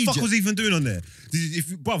Ziggy. What the fuck Egypt. was he even doing on there?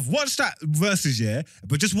 Bruv, watch that verses, yeah,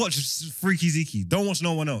 but just watch Freaky Ziggy. Don't watch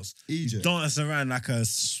no one else. He's Egypt. dancing around like a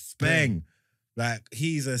spang. Like,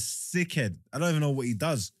 he's a sickhead. I don't even know what he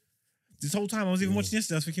does. This whole time I was even watching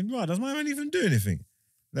yesterday, I was thinking, bro, does my man even do anything?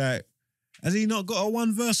 Like, has he not got a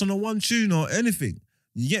one verse on a one tune or anything?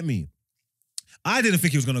 You get me? I didn't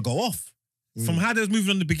think he was gonna go off. From how they was moving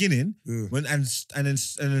on the beginning, when and then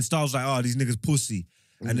Styles like, oh, these niggas pussy.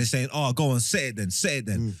 And they're saying, oh, go on, set it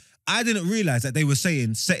then. I didn't realize that they were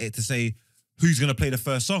saying set it to say who's gonna play the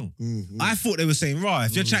first song. I thought they were saying, right,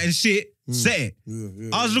 if you're chatting shit, set it.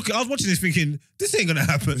 I was watching this thinking, this ain't gonna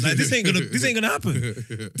happen. Like, this ain't gonna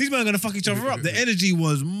happen. These men are gonna fuck each other up. The energy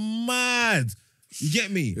was mad. You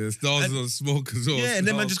get me? Yeah, Stars on smoke as well. Yeah, and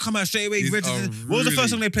then man just come out straight away. These Ready are what was the first really-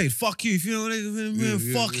 song they played? Fuck you. If you know what I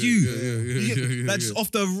mean, fuck you. You get me? Like, just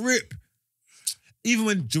off the rip. Even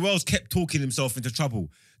when Joel's kept talking himself into trouble,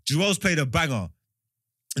 Joel's played a banger.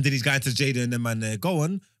 And then he's going to Jada and them man there. Go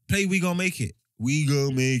on, play We Gonna Make It. We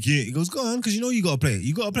gonna make it. He goes, go on, because you know you gotta play it.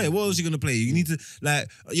 You gotta play it. What else you gonna play? You need to, like,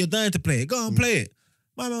 you're dying to play it. Go on, play it.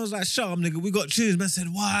 My man was like, shut up, nigga. We got tunes. Man said,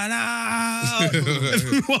 what up?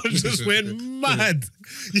 Everyone just went mad.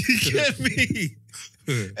 You get me?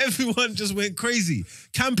 Everyone just went crazy.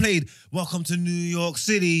 Cam played Welcome to New York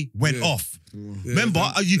City, went off.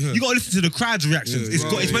 Remember, you gotta listen to the crowd's reactions. His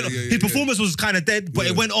performance was kind of dead, but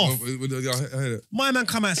it went off. I heard it. My man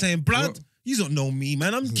come out saying, blood, What? you don't know me,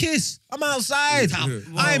 man. I'm Kiss. I'm outside.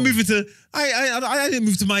 I ain't moving to, I didn't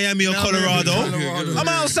move to Miami or Colorado. I'm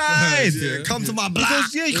outside. Come to my block.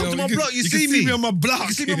 Because, yeah, you come to my block, you can see me. on my block. You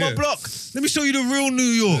can see me on my block. Let me show you the real New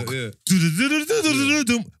York.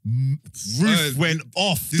 Roof went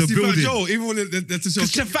off Did you the see building. Fat Joe? Even when that's the show.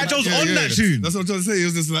 'Cause Fat Joe's on that tune. That's what I'm trying to say. It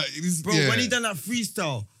was just like, Bro, when he done that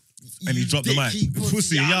freestyle, And he you dropped the mic. dick, he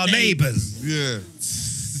Pussy, y'all neighbors. Yeah.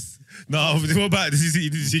 No, what about, did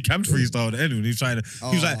you see Cam's freestyle at the end when he was trying to,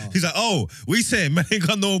 he's like, oh, we saying man ain't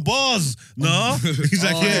got no bars. No. He's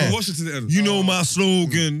like, yeah. Watch it to the end. You know my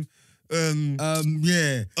slogan. yeah. You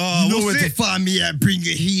know what's where to it? find me at, bring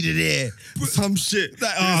your heater there. Some shit.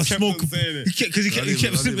 Smoke. Because he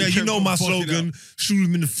kept simply, you know my slogan, shoot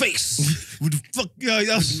him in the face. With the fuck, yeah,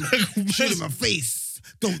 that's Shoot in my face.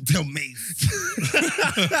 Don't tell me.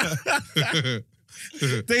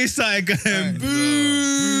 They started going, I boo.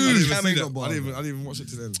 didn't even Cam see ain't that. got bars, I didn't even watch it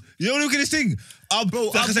to the end. You know, look at this thing. Bro,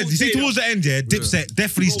 like I I said, thought you see Jada- towards the end, yeah, Dipset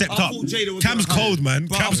definitely stepped I up. thought Jada was Cam's gonna come. cold, man.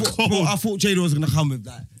 Bro, Cam's I thought, cold. Bro, I thought Jada was gonna come with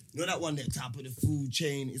that. You know that one that top of the food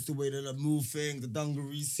chain? It's the way that I move things. The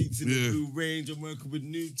dungaree seats in the blue range. I'm working with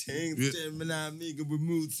new things. Yeah. Gemini, Amiga with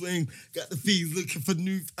mood swing. Got the fees looking for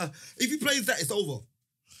new. If he plays that, it's over.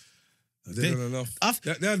 They done enough.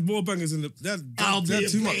 They had more bangers in the. I'll They be had a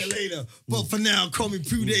too player much. later. But for now, call me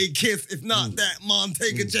Prude Kiss. If not that, Mom,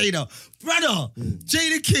 take a Jada. Brother,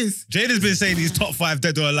 Jada Kiss. Jada's been saying he's top 5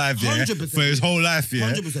 dead or alive, yeah, 100%. for his whole life,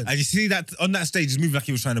 yeah. 100%. And you see that on that stage, he's moving like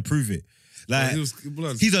he was trying to prove it. Like, He was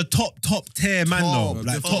blood. he's a top tier man, Top, though. Like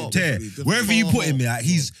definitely, top tier. definitely. Wherever you put him, like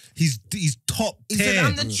he's top He tier. said,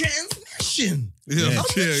 I'm the transmission. Yeah.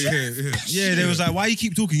 Yeah, they was like, why you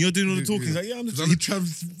keep talking? You're doing all the talking. He's like, yeah, I'm It's on the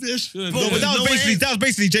transmission. No, but that was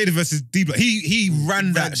basically Jada versus D Block. He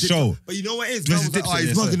ran that show. But you know what it is? Versus Man was like, Dipset,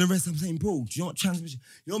 he's yeah, bugging sir. the rest. I'm saying, bro, do you know what transmission?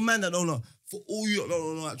 You know, man that don't know. For all you don't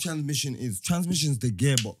know what transmission is, transmission's the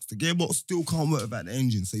gearbox. The gearbox still can't work without the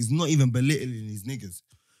engine, so he's not even belittling his niggas.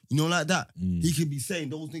 You know, like that. He could be saying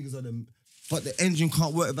those niggas are them, but the engine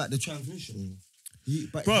can't work without the transmission.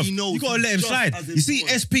 But Bro, he knows you gotta let him just slide. as You see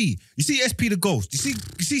important. SP. You see SP the Ghost. You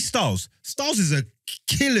see Styles. Styles is a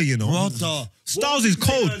killer, you know. Brother. Styles What is was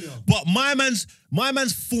he cold. earlier? But my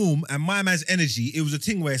man's form and my man's energy, it was a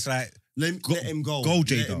thing where it's like, Let him go. Go, Let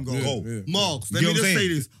Jada. him go. Go. Yeah. Marks, You let know me what I'm just say saying?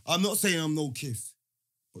 this. I'm not saying I'm no kiss,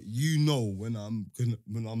 but you know when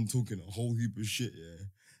I'm talking a whole heap of shit, yeah,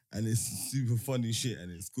 and it's super funny shit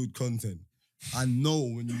and it's good content. I know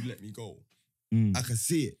when you let me go. Mm. I can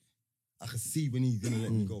see it. I can see when he's gonna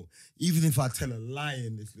let me go. Even if I tell a lie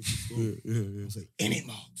in this little story, Yeah. I'll say, "In it,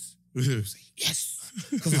 Marks." Yeah. I'll say, "Yes,"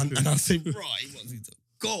 and I say, "Bro, he wants me to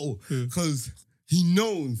go," because he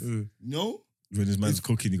knows, Yeah. no. When this man's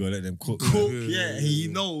cooking, you gotta let them cook. Cook, yeah, he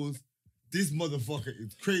yeah. knows this motherfucker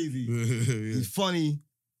is crazy. Yeah. He's funny,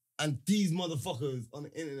 and these motherfuckers on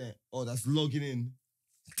the internet or that's logging in,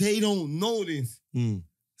 they don't know this. Mm.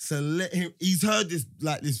 So let him. He's heard this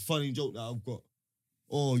this funny joke that I've got,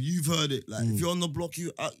 or you've heard it. Like if you're on the block,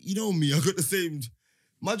 you know me. I got the same.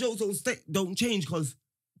 My jokes don't change because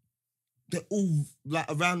they're all like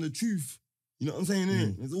around the truth. You know what I'm saying?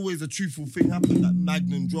 Innit? There's always a truthful thing happening. Like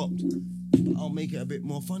Magnum dropped. I'll make it a bit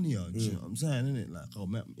more funnier. Do you know what I'm saying? Innit? Like,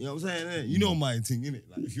 you know what I'm saying? Innit? You know my thing, innit?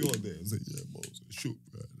 Like, if you're there, it's like, yeah, Mo's a shook,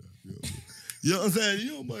 right? You know what I'm saying?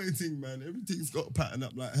 You know my thing, man. Everything's got a pattern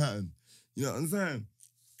up like Hatton. You know what I'm saying?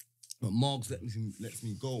 But Marks lets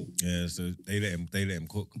me go. Yeah, so they let him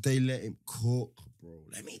cook. They let him cook, bro.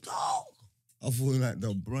 Let me talk. I feel like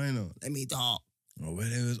the brainer. Let me talk. Oh, well,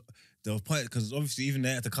 there was point because obviously even they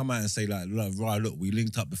had to come out and say like, right, look, we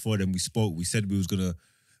linked up before, then we spoke. We said we was gonna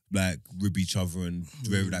like rib each other and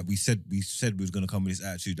like we said we was gonna come with this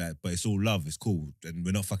attitude, like, but it's all love, it's cool, and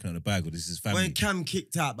we're not fucking out the bag. Or this is family. When Cam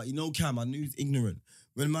kicked out, but you know Cam, I knew he's ignorant.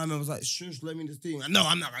 When my man was like, shush, let me just do it. No,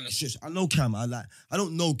 I'm not gonna shush. I know Cam. I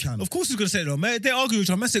don't know Cam. Of course he's gonna say no, man. They're arguing with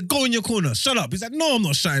each other. Man said, go in your corner, shut up. He's like, no, I'm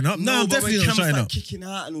not shutting up. No, I'm but definitely when not Cam's shutting like up. kicking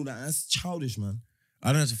out and all that, that's childish, man.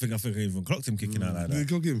 I don't think I even clocked him kicking out like Did they that.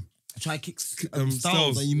 cook him? I try to kick Styles,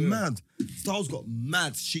 Styles. Are you yeah. mad? Styles got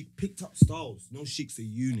mad. Sheik picked up Styles. No, Sheik's a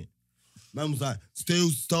unit. Man was like,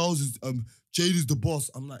 Styles is Jada's the boss.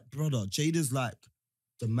 I'm like, brother, Jada's like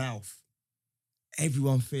the mouth.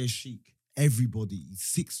 Everyone fears Sheik. Everybody. He's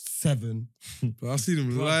 6'7". But I seen him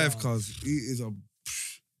Brother. live, cuz he is a.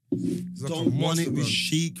 He's like a Don't want monster, it with man.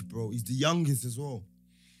 Sheik, bro. He's the youngest as well.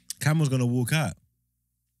 Cam was gonna walk out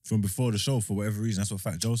from before the show for whatever reason. That's what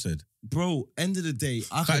Fat Joe said. Bro, end of the day,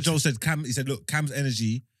 Fat Joe said he said, look, Cam's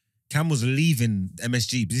energy. Cam was leaving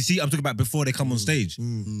MSG. But you see, I'm talking about before they come on stage.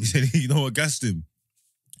 He said, you know what gassed him?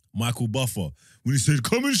 Michael Buffer. When he said,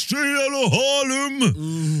 coming straight out of Harlem,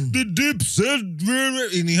 the dip said,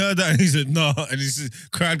 and he heard that and he said, nah. And he said,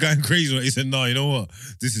 crowd going crazy. He said, nah, you know what?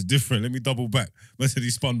 This is different. Let me double back. But said he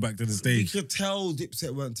spun back to the You stage. could tell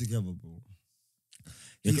Dipset weren't together, bro.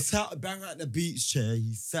 He sat bang at the beach chair.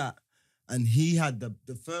 He sat and he had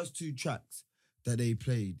the first two tracks that they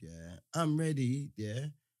played. Yeah, I'm ready. Yeah,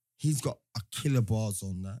 he's got a killer bars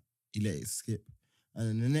on that. He let it skip, and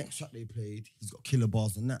then the next track they played, he's got killer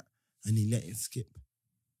bars on that, and he let it skip.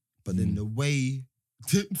 But then the way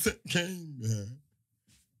Dipset came, yeah,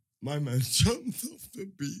 my man jumped off the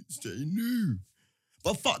beach. They knew,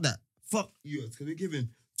 but fuck that. Fuck US because they're giving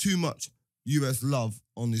too much US love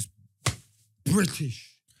on this British.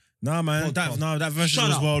 Nah, man. Podcast. That version Shut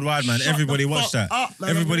was up. worldwide, man. Shut Everybody the watched fuck that. up, man.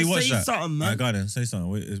 Everybody I'm gonna watched say that. something, man. Alright, go on then. Say something.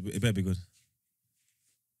 Wait, it better be good.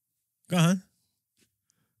 Go on.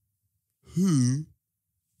 Who,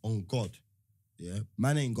 on God, yeah,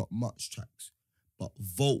 man ain't got much tracks, but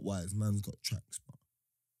vote-wise, man's got tracks, bro.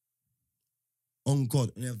 On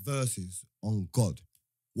God, and their verses, on God,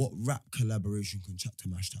 what rap collaboration can chat to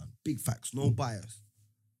Mashtown? Big facts, no bias.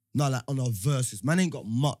 No, like on our verses, man ain't got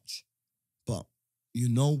much, but you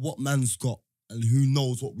know what man's got, and who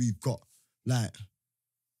knows what we've got. Like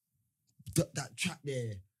that track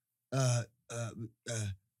there,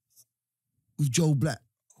 with Joe Black.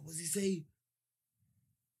 What does he say?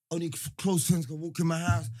 Only close friends can walk in my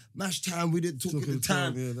house. Mash time, we didn't talk at the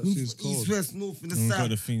time. Yeah, that seems cold. East, west, north, and the Got south.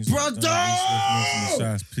 the things. Brother! East, west, north, and the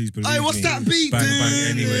south. Please believe Hey, what's me. that beat, Bang, dude? bang,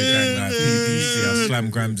 anywhere, gang, like PPC. I slam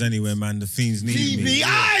grams anywhere, man. The fiends need me. Aye,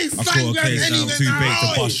 I slam caught a grams case now, anywhere, too big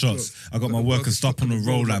now. to bust shots. I got my workers stop on the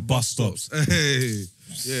road like bus stops. Hey.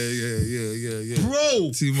 Yeah.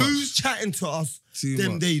 Bro, Too much. who's chatting to us Too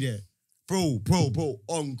them much. day there? Bro,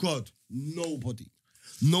 on God, nobody.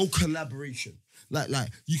 No collaboration. Like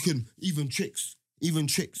you can, even tricks,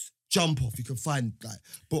 jump off. You can find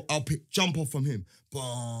but I'll pick jump off from him.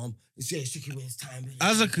 Boom. It's sticking with his time.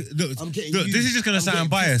 Look, I'm getting this is just gonna I'm sound getting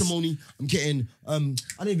biased. Testimony. I'm getting I don't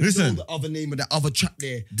even Listen. know the other name of that other track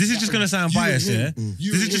there. This is just gonna sound biased, yeah.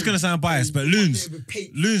 This is just gonna sound biased, but Loons,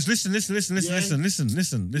 listen, Not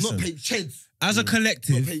Pape Cheds. As a Not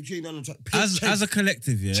collective, Pape Cheds on the track. as a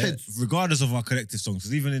collective, yeah. Cheds. Regardless of our collective songs,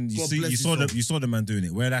 because even in God bless you his saw soul. the man doing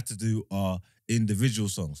it. We're allowed to do our individual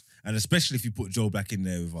songs, and especially if you put Joe Black in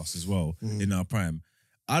there with us as well in our prime,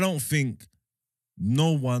 I don't think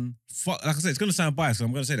no one. Like I said, it's gonna sound biased. So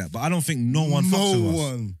I'm gonna say that, but I don't think no one fucks with us. No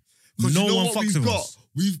one. 'Cause No you know one what fucks we've with got? us.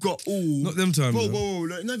 We've got all. Not them times. Bro, though. whoa.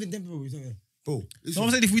 Not even them, bro. Bro, No,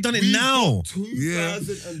 I'm saying if we done it we've now, got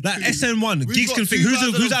 2002. like SN1, We've Geeks got can think. Who's that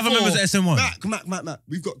ever 2004. members at SN1? Mac.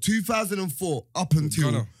 We've got 2004 up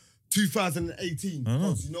until Gunner. 2018. I know.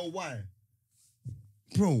 Because you know why?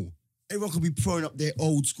 Bro, everyone could be throwing up their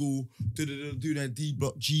old school, doing their D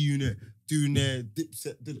Block G Unit, doing their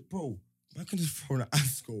Dipset. Bro, I can just throw an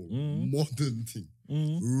Asco modern thing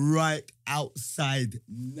right outside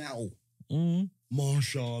now.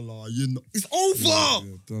 Mashallah, you know. It's over!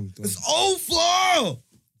 Yeah, done. It's over!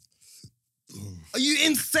 Are you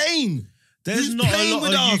insane? There's Who's not a playing lot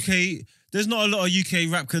with of us? UK. There's not a lot of UK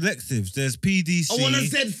rap collectives. There's PDC. I want a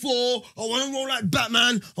Z4. I want to roll like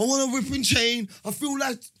Batman. I want a whipping chain. I feel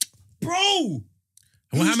like, bro, Well,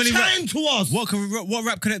 who's how many chatting to us? What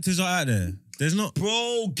rap collectives are out there? There's not.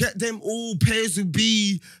 Bro, get them all. Pay as you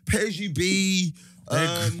be.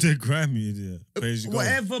 They're grimy, idiot. Pay as you go.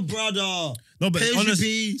 Whatever, brother. No, but Pay as you honest,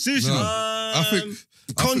 be. seriously, No. man. I think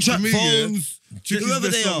Contract for me, yeah, phones. Tricky's Whoever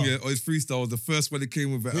best they song, are. yeah, or his freestyle was the first one that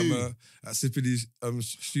came with at Sippy's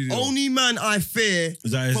studio. Only man I fear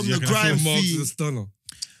Is that his- from you the reckon that's grime Marks is a scene. stunner.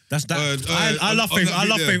 That's that. I love on favorite. that I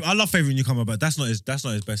love beat favorite. I love favorite when you come up, but that's not his best. That's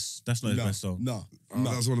not his best song. No.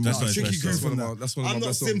 That's one of That's my not his Tricky best grew song. from that. That's one of I'm my not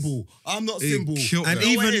best songs. simple. I'm not He simple. killed And that.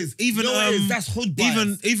 You know what it even is? even You know what it is? That's hood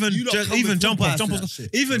bias. even You lot come even with jump hood off, bias to that shit.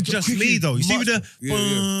 even But just Tricky me though. You see much- with the Yeah,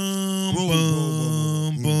 yeah.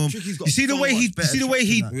 boom. Tricky's got You see the so way much he better he tracks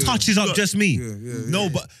than that. touches up Look, just me. yeah. No,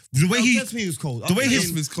 but the way No, he Just Me was cold. the way I'm his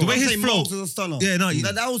saying- the way I'm his saying flow. Marks is a stunner. Yeah, no,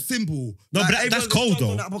 that was simple. No, but Like, that's everyone cold, was jumping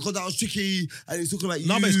though. on that because that was tricky, and he's talking about you.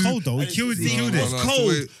 No, but it's cold, though. He and killed it's- it. It was No, no,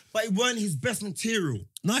 cold, it's the way- but it weren't his best material.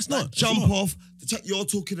 No, it's Like, not. Jump It's not. Off, the track you're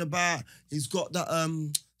talking about. He's got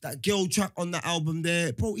that girl track on that album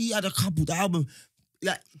there, bro. He had a couple. The album,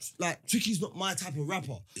 like Tricky's not my type of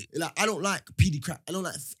rapper. Like I don't like PD Crack. I don't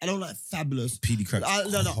like Fabulous. PD Crack's I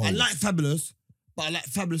cold. like Fabulous, but I like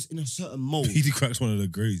Fabulous in a certain mold. PD Crack's one of the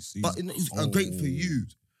greats. He's But it's great for you.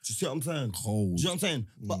 Do you see what I'm saying? Cold. Do you know what I'm saying?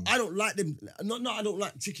 But I don't like them. No, I don't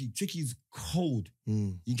like Tricky. Tricky's cold.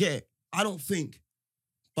 You get it? I don't think,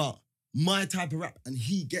 but my type of rap, and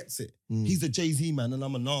he gets it. He's a Jay-Z man, and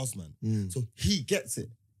I'm a Nas man. So he gets it.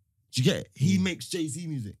 Do you get it? He makes Jay-Z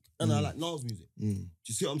music, and I like Nas music. Do you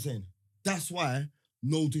see what I'm saying? That's why,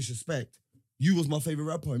 no disrespect, you was my favorite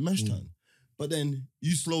rapper in Mesh Time. But then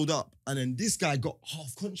you slowed up, and then this guy got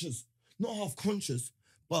half-conscious. Not half-conscious,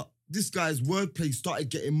 but this guy's wordplay started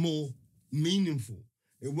getting more meaningful.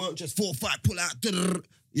 It weren't just 4 5 pull out.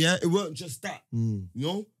 Yeah, it weren't just that. You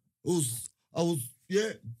know?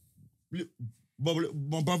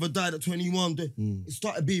 My brother died at 21. It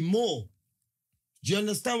started being more. Do you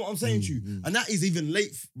understand what I'm saying to you? And that is even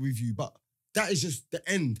late with you, but that is just the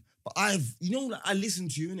end. But I listen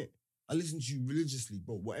to you, innit? I listen to you religiously,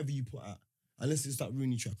 bro. Whatever you put out. Unless it's that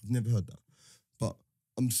Rooney track. I've never heard that. But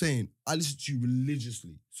I'm saying, I listen to you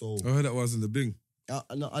religiously. So I heard that was in the Bing.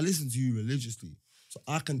 I listen to you religiously. So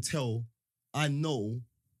I can tell, I know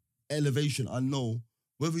elevation. I know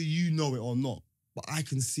whether you know it or not, but I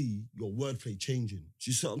can see your wordplay changing.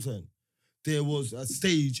 Do you see what I'm saying? There was a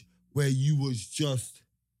stage where you was just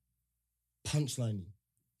punchlining.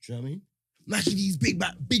 Do you know what I mean? Imagine these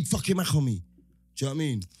big fucking Mac on me. Do you know what I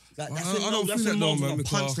mean? Like, I don't think that though, man,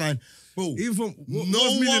 because punchline. Bro, even from no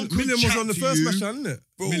Million, one could Million was chat on the to first you. Smash, isn't it?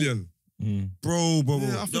 Bro. Million. Bro.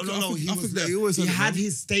 Yeah, I think- No. I He think was that there. he always He had it, had man.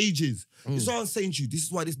 his stages. This is what I'm saying to you. This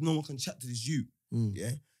is why no one can chat to this youth. Yeah?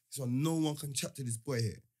 This is why no one can chat to this boy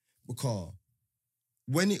here. Because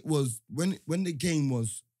when the game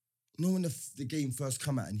was, when the game first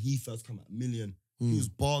come out and he first come out, Million, he was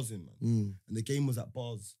barsing, man. And the game was at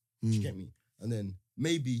bars. Do you get me? And then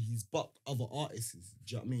maybe he's bucked other artists. Do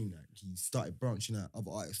you know what I mean? Like he started branching out,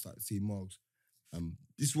 other artists started seeing Margs.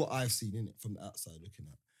 This is what I've seen in it from the outside looking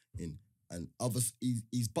at. And others,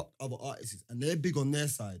 he's bucked other artists, and they're big on their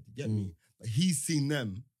side. You get me? But he's seen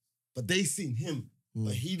them, but they seen him.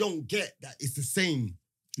 But he don't get that it's the same.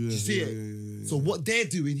 Yeah, you see yeah, it? yeah. So what they're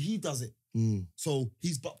doing, he does it. So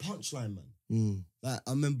he's but punchline, man. Like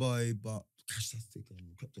I remember, but Cash Tastic and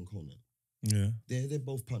Captain Conan. Yeah. They're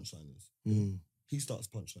both punchliners. He starts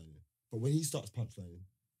punchlining, but when he starts punchlining,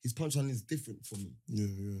 his punchline is different for me. Yeah.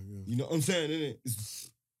 You know what I'm saying, innit? It's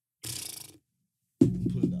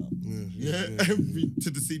pulling it out. Yeah, every to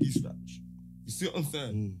the CD scratch. You see what I'm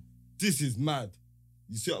saying? This is mad.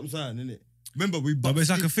 You see what I'm saying, innit? Remember we No, but it's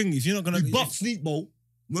like a thing. If you're not gonna, Sneak Bowl.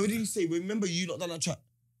 What did you say? Remember you not done that track?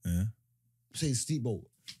 Yeah. Say Sneak Bowl.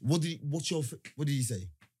 What did he say?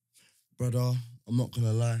 Brother, I'm not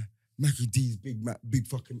gonna lie. Mackie D's big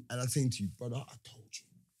fucking, and I'm saying to you, brother, I told you.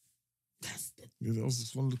 That's the Yeah, that was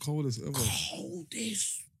just one of the coldest ever.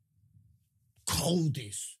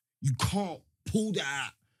 coldest. You can't pull that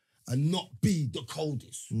out and not be the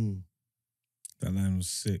coldest. That line was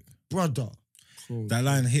sick. Brother. Cold. That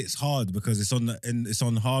line hits hard because it's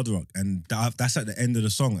on Hard Rock, and that's at the end of the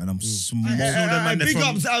song, and I'm smoking them man. Big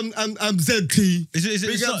ups, ZT. Is it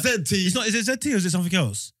Big up ZT. It's not. Is it ZT or is it something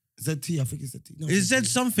else? ZT, I think it's ZT. No, Is Z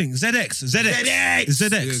something? ZX. ZX. It's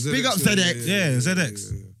ZX. Yeah, Big up ZX. Yeah,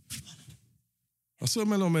 ZX. yeah. I saw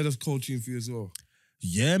Mellow made us cold tune for you as well.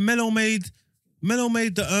 Yeah, Mellow made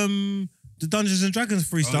the Dungeons and Dragons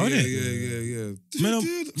freestyle, innit? Yeah.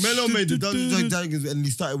 Mellow made the Dungeons and Dragons and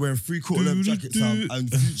he started wearing 3/4 length jackets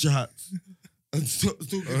and future hats. And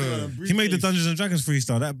He made the Dungeons and Dragons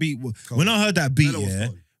freestyle. That beat, when I heard that beat, Mellow was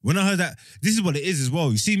fun. when I heard that, this is what it is as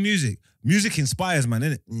well. You see music inspires, man,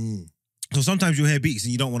 innit? So sometimes you hear beats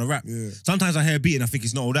and you don't want to rap. Yeah. Sometimes I hear a beat and I think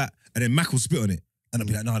it's not all that. And then Mac will spit on it. And I'll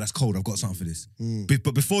be like, no, that's cold. I've got something for this.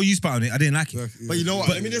 But before you spat on it, I didn't like it. But you know what?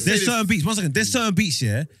 But Let me just say there's this. certain beats, one second, there's certain beats,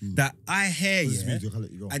 that I hear, This music, I'll let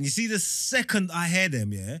you go. and you see the second I hear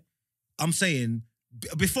them, I'm saying,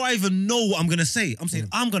 before I even know what I'm going to say, I'm saying,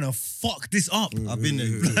 I'm going to fuck this up. I've been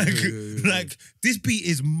there. Like, this beat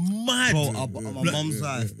is mad. Bro, on my mum's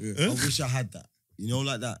life, I wish I had that. You know,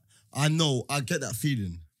 like that. I know, I get that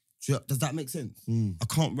feeling. Does that make sense? I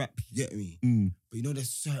can't rap, you get me? But you know, there's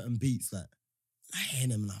certain beats like, I hear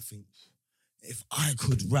them and I think, if I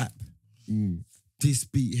could rap this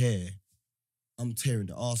beat here, I'm tearing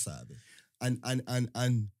the arse out of it.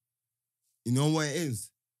 And you know what it is?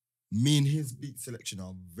 Me and his beat selection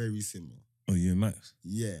are very similar. Oh, you and Max?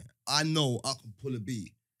 Yeah. I know I can pull a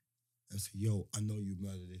beat and say, yo, I know you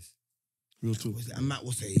murdered this. Real talk. And Matt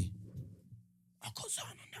will say, I got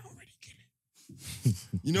something on that already, kill it.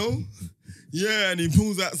 You know? Yeah, and he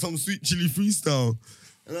pulls out some sweet chili freestyle.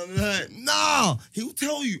 And I'm like, nah, he'll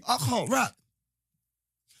tell you, I can't rap.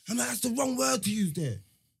 I'm like, that's the wrong word to use there.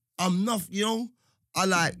 I'm not, you know, I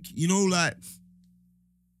like, you know, like,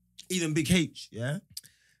 even Big H, yeah?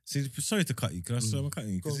 See, sorry to cut you. Can I say I'm cutting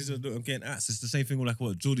you? Because I'm getting asked. It's the same thing like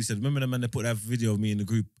what Geordie said. Remember the man that put that video of me in the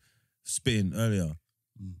group spitting earlier?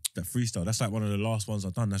 That freestyle. That's like one of the last ones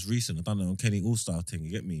I've done. That's recent. I've done it on Kenny All-Star thing,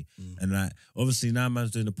 you get me? And like, obviously now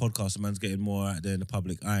man's doing the podcast and man's getting more out there in the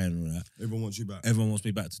public eye and all that. Everyone wants you back. Everyone wants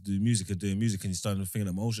me back to do music and doing music, and you're starting to think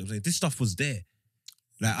at my old shit. I'm saying, this stuff was there.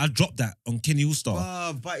 Like, I dropped that on Kenny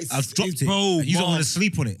All-Star. But it's, I've dropped it. bro, And you don't want to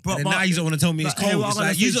sleep on it. But- and but- now you don't want to tell me it's but, hey, cold. what It's I'm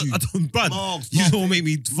like, gonna you say don't, to I don't, bruv, Marks, you Marks, don't make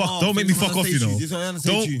me fuck, Marks, don't make me this is fuck what off, I you say to know. you, this is what I'm gonna say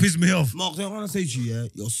to Don't you. piss me off. Mark, I want to say to you, yeah,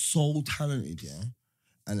 you're so talented, yeah,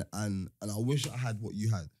 and I wish I had what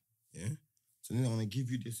you had, yeah. So then I'm gonna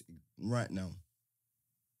give you this right now.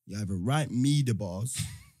 You either write me the bars,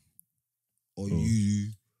 or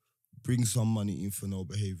you bring some money in for no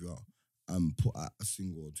behavior and put out a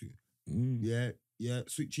single or two. Yeah.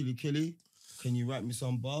 Sweet Chili Killy, can you write me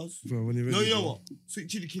some bars? Bro, when you're ready, No, you know bro. what? Sweet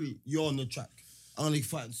Chili Killy, you're on the track. I'm gonna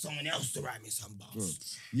find someone else to write me some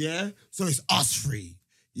bars. Yeah? So it's us three.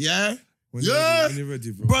 Yeah? When you're Yeah? ready, when you're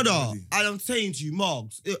ready, bro. Brother, When you're ready. and I'm saying to you,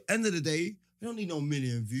 Marks, at the end of the day, you don't need no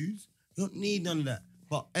million views. You don't need none of that.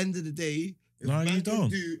 But end of the day, if No, man you can don't.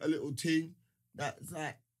 do a little thing that's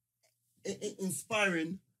like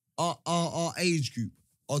inspiring our age group,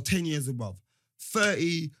 or 10 years above,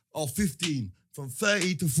 30 or 15, from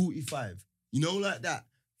 30 to 45. You know, like that.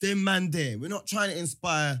 Them man there. We're not trying to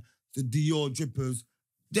inspire the Dior drippers.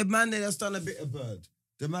 The man there that's done a bit of bird.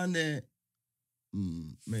 The man there,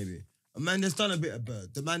 maybe. A man that's done a bit of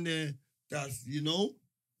bird. The man there that's, you know,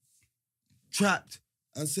 trapped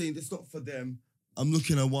and saying it's not for them. I'm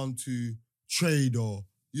looking at one to trade or,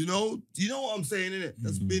 you know what I'm saying, innit?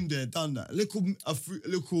 That's been there, done that. A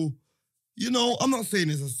little, you know, I'm not saying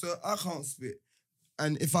this, sir. I can't spit.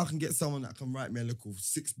 And if I can get someone that can write me a little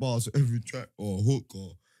 6 bars for every track or a hook,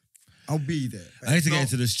 or I'll be there. I need to get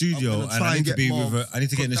into the studio and I need to be with I need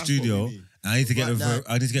to get in the studio and I need to get with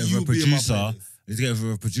I need to get with a producer. I need to get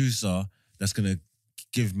with a producer that's gonna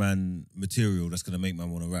give man material that's gonna make man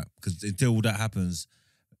want to rap. Because until that happens,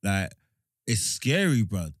 like, it's scary,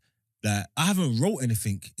 bruv. Like, I haven't wrote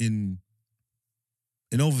anything in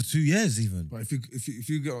over 2 years even. But if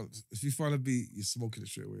you find a beat, you're smoking it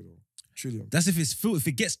straight away though. Trillion. That's if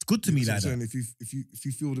it gets good to me like That's what I'm that. saying. If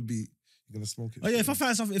you feel the beat, you're gonna smoke it. Oh yeah, if I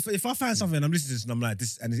find something, if I find something and I'm listening to this and I'm like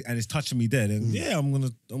this and it's touching me there, then yeah,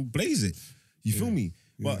 I'm blaze it. You feel me?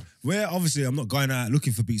 But where obviously I'm not going out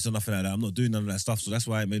looking for beats or nothing like that. I'm not doing none of that stuff, so that's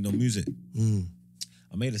why I ain't made no music.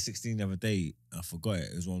 I made a 16 the other day. I forgot it.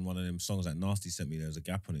 It was on one of them songs that Nasty sent me. There was a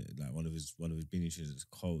gap on it, like one of his Beanie tunes. It's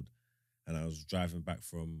cold, and I was driving back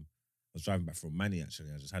from Manny actually.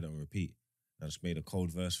 I just had it on repeat. I just made a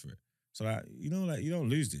cold verse for it. So like you don't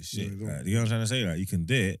lose this shit. Yeah, you don't. Like, you know what I'm trying to say? Like you can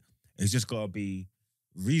do it. It's just gotta be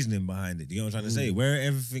reasoning behind it. You know what I'm trying to say?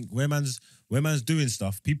 Where man's doing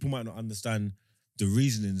stuff, people might not understand the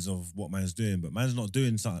reasonings of what man's doing, but man's not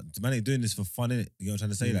doing something. Man ain't doing this for fun, innit? You know what I'm trying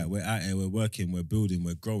to say? Like we're out here, we're working, we're building,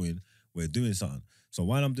 we're growing, we're doing something. So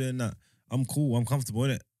while I'm doing that, I'm cool, I'm comfortable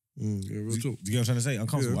in it. Yeah, real talk. Do you know what I'm trying to say? I'm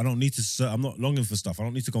comfortable. Yeah. I don't need to I'm not longing for stuff. I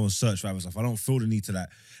don't need to go and search for other stuff. I don't feel the need to like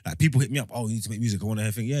people hit me up, oh, you need to make music. I want to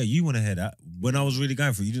hear things. Yeah, you want to hear that. When I was really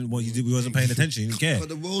going for it, you didn't want, we wasn't paying attention. You didn't care. But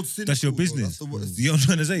the world's cynical, That's your bro. business. That's the You know what I'm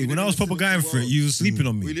trying to say? We When live I was in a proper cynical going for it, world. you was sleeping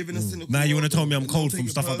on me. We live in a cynical Now you want to tell me I'm world, cold bro. from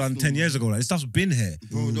Don't stuff take I've it done 10 personal, years ago. Like, this stuff's been here.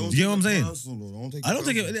 Bro, don't Do you take know what I'm it saying? personal, though. Don't take I don't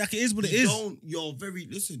think personal. it like it is what it You is.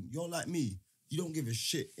 don't. Listen, you're like me. You don't give a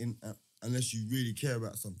shit unless you really care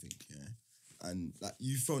about something, yeah? And like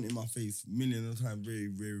you've thrown it in my face millions of times very,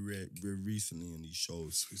 very, very, very recently on these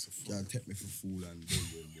shows. Yeah, take me for fool and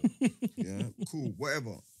blah. Yeah, cool,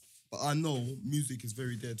 whatever. But I know music is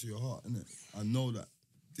very dear to your heart, innit? I know that.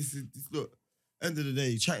 Look, end of the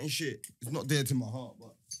day, chatting shit is not dear to my heart,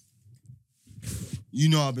 but you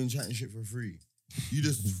know I've been chatting shit for free. You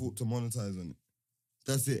just thought to monetize on it.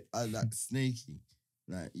 That's it. I like snaky.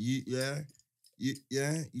 Like you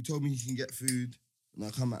told me you can get food, and I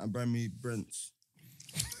come out and brand me Brent's.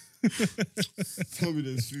 Told me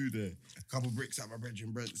there's food there. Couple bricks out my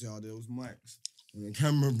bedroom, Brent's. Yeah, there was mics. And the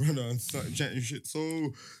camera brother and started chatting shit. So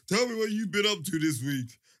tell me what you been up to this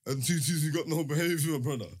week. And you got no behavior,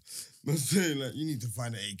 brother. Man saying like you need to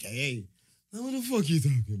find an AKA. Now what the fuck you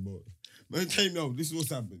talking about? Man came out, this is what's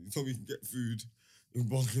happened. He told me he can get food in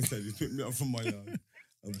Barking said he picked me up from my yard.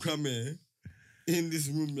 I'm coming in this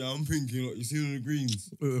room, yeah, I'm thinking, like, you see all the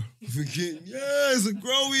greens? I'm thinking, yeah, it's a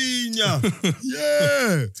growing, yeah.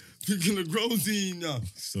 Yeah. Thinking of growing, yeah.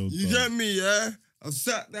 So You get me, yeah? I've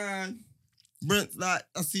sat down, Brent, like,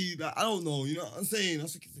 I see, like, I don't know, you know what I'm saying? I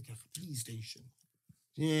was like, it's like a police station.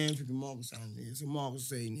 Yeah, I'm thinking Marcus saying it. So Marcus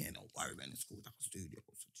saying, yeah, don't worry, man, it's cool, like a studio.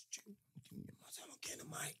 So just chill. I don't get a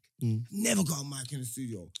mic. Never got a mic in the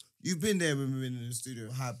studio. You've been there when we've been in the studio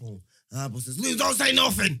at Hypo. And Hypo says, Lou, don't say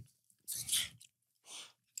nothing.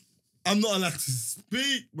 I'm not allowed to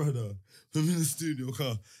speak, brother. I'm in the studio,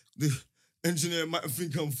 because the engineer might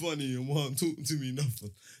think I'm funny and won't talk to me nothing.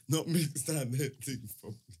 Not mixed down their things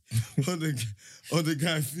properly. Other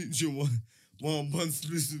guy featuring one bun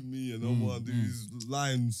splish with me and I want to do his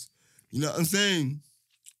lines. You know what I'm saying?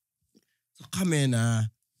 So come here now.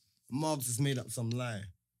 Margs has made up some lie.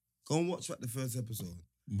 Go and watch the first episode.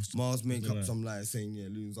 Mars made up some lie saying, yeah,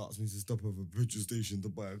 Loons asked me to stop at a petrol station to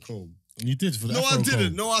buy a comb. You did for the No, Afro I didn't.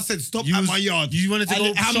 comb. No, I said stop You at was- my yard. You wanted to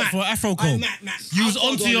go shop for Afro comb. You was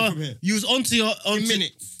onto your. In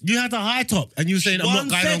minutes. You had a high top, and you were saying, "I'm One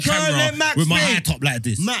not going on second, let camera Max with my speak. high top like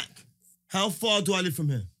this." Mac, how far do I live from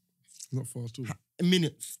here? Not far at all. In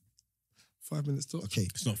minutes. 5 minutes top. Okay.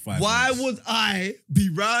 It's not 5 Why minutes. would I be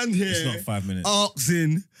round here It's not 5 minutes.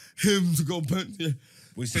 asking him to go petrol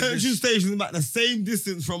We said this- station about the same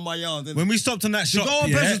distance from my yard? when we stopped on that to shop, go on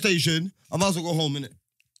yeah, petrol station, I might as well go home, innit?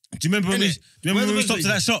 do you remember when we? Innit? Do you remember when we Where's the stopped to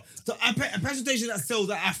that shop? So a petrol station that sells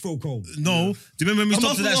that Afro comb. No. Do you remember when we I stopped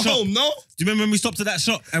must to that go shop? home, no? Do you remember when we stopped to that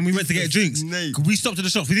shop and we went to get drinks? Snake. We stopped to the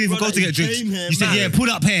shop. We didn't even Brother, go to get you drinks. came here, You said, man. "Yeah, pull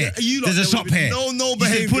up here. Yeah, you lot, There's a there shop would've been here." no You said, "Pull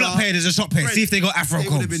behaviour. up here. There's a shop here. Friend, See if they got Afro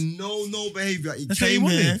There would have combs." been no behaviour. He That's what he came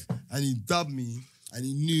here wanted. and he dubbed me and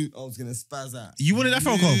he knew I was going to spaz out. You wanted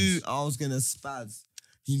Afro He knew combs? I was going to spaz.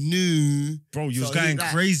 He knew. Bro, you was So going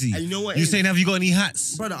like- crazy. And you know what? You it is? saying, "Have you got any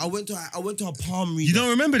hats?" Brother, I went to a palm reader. You don't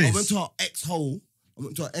remember this? I went to our ex-hole. I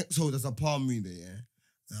went to our ex-hole that's a palm reader, yeah?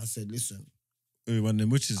 And I said, listen. One of them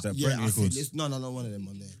witches that Yeah, Brent I said, records. listen. No, not one of them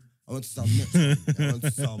on there. I went to some next one. I went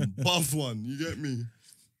to some buff one. You get me?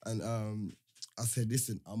 And I said,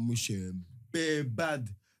 listen, I'm wishing bare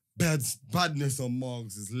badness on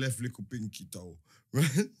Marks' left little pinky toe. Right?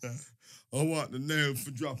 I want the nail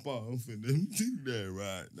for drop off and them thing there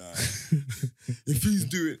right now. If he's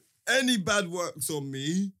doing any bad works on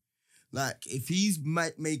me, like if he's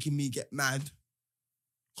making me get mad,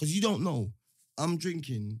 because you don't know, I'm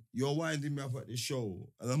drinking, you're winding me up at the show,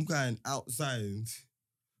 and I'm going outside,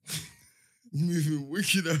 moving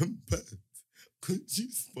wicked and bad. Could you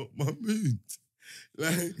spot my mood?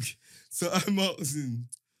 Like, so I'm asking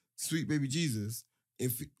sweet baby Jesus,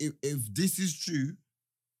 if this is true,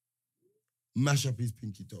 mash up his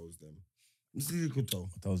pinky toes then. It's a little toe.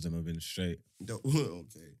 My toes them have been straight.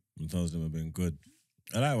 Okay. My toes them have been good.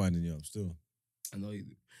 I like winding you up still. I know you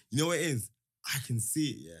do. You know what it is? I can see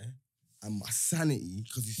it, yeah? and my sanity,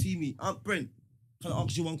 because you see me, Brent, can I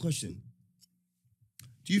ask you one question?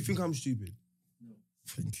 Do you think I'm stupid? No.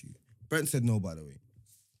 Thank you. Brent said no, by the way.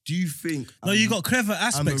 Do you think No, you got clever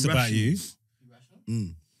aspects about you.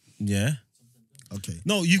 Irrational? Yeah. Okay.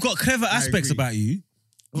 No, you've got clever aspects agree. about you.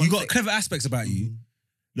 Well, You got say- clever aspects about you.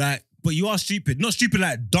 Like, but you are stupid. Not stupid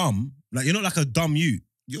like dumb. Like, you're not like a dumb you.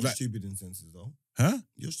 You're Like- stupid in senses, though. Huh?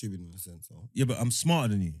 You're stupid in a sense, though. Yeah, but I'm smarter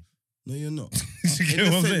than you. No, you're not. You get In what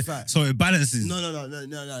the I'm sense saying? that- So it balances. No.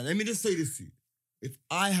 Let me just say this to you. If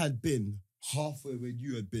I had been halfway where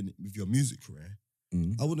you had been with your music career,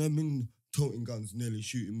 Mm. I wouldn't have been toting guns, nearly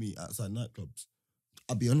shooting me outside nightclubs.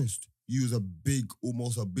 I'll be honest. You was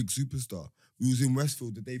almost a big superstar. We was in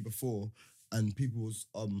Westfield the day before, and people was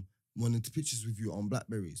wanting to pictures with you on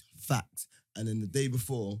Blackberries. Facts. And then the day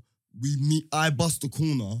before, I bust the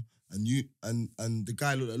corner, and you and the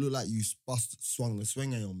guy looked like you swung a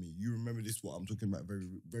swing on me. You remember this? What I'm talking about very,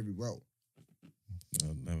 very well. I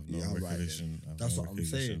have no Yeah, right recollection. I have That's no what I'm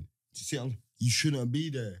recollection. saying. Do you see? You shouldn't be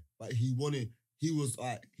there. Like he was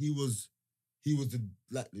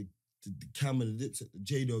the cam and the lips at the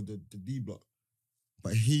Jada of the D block,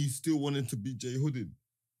 but he still wanted to be Jay Hooded.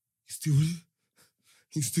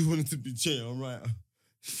 He still wanted to be Jay. I'm right.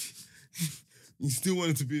 He still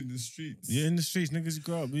wanted to be in the streets. You're in the streets, niggas. You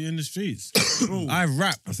grow up. You're in the streets. Bro, I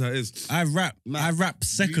rap. That's how it is. I rap. Matt, I rap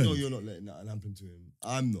second. You know you're not letting that happen to him.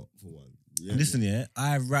 I'm not, for one. Yeah, Listen, yeah,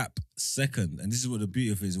 I rap second, and this is what the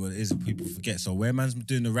beauty of it is. What it is, that people forget. So where man's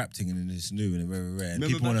doing the rap thing, and then it's new and very rare, and Remember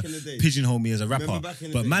people want back in the to day? pigeonhole me as a Remember rapper. back in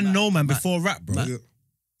the But day, man, Matt- know man Matt- before rap, bro. Matt- Yeah.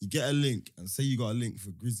 You get a link, and say you got a link for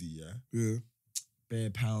Grizzy, yeah? Yeah. bare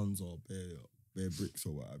pounds or bare bricks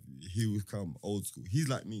or whatever. He would come old school. He's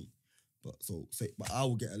like me. But I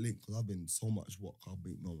will get a link because I've been so much work, I'll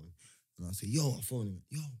beat no one. And I say, yo, I phone him.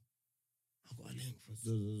 Yo, I got a link for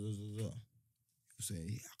You say,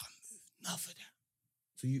 yeah, I can't move enough of that.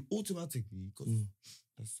 So you automatically, because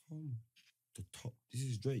that's the top. This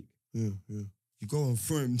is Drake. Yeah. You go and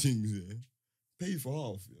throw him things, yeah. Pay for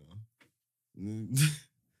half, yeah.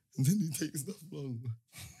 And then he takes stuff long.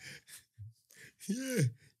 Yeah,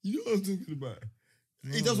 you know what I'm talking about.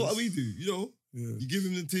 He does what we do, you know. Yeah. You give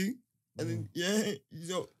him the thing, and then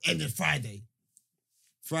and then Friday.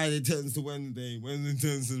 Friday turns to Wednesday. Wednesday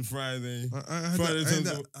turns to Friday.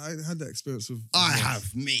 I had that experience with. I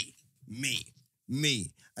have me,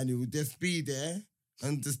 and he would just be there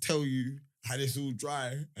and just tell you how this all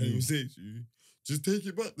dry, and he would say to you, "Just take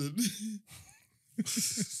it back then."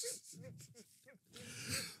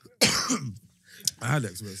 I had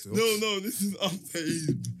that experience. Though. No, this is after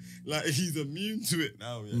he's immune to it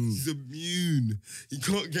now. Yeah? He's immune. He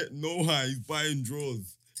can't get no high. He's buying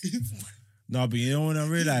drawers. No, but you know when I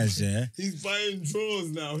realised, yeah? He's buying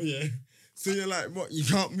drawers now. Yeah. So you're like, what? You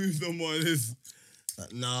can't move no more of this.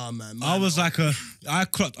 Like, nah, man. I was like I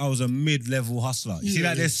clocked I was a mid-level hustler. You see,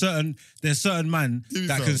 like there's certain man Give me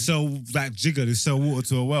that some. can sell, like Jigger, to sell water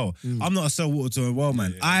to a well. I'm not a sell water to a well,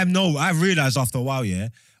 man. I've realised after a while, yeah,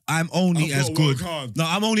 I'm only I've as gotta work good. hard. No,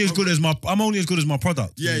 I'm only as good as my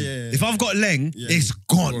product. Yeah. If I've got leng, Yeah. it's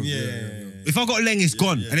gone. Yeah. If I got leng, it's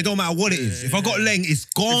gone. yeah. And it don't matter what it is. If I got leng, it's If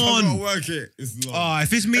I gone. gotta work it, it's long.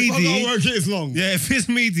 If it's if I gotta meaty, work it, it's long. yeah, if it's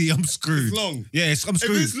meaty, I'm screwed. It's long. Yeah, I'm If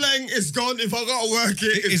screwed. it's leng, it's gone. If I gotta work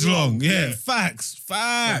it, It's long. Yeah, facts.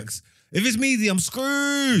 If it's meaty, I'm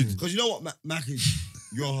screwed. Because you know what, Mac is?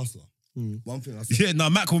 You're a hustler. One thing I said. Yeah, no,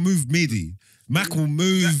 Mac will move meaty. Mac will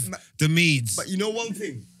move the meads. But you know one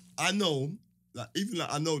thing? I know,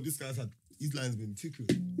 I know this guy's had, his line's been tickled.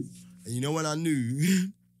 And you know when I knew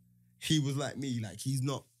he was like me, like he's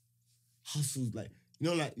not hustled, like, you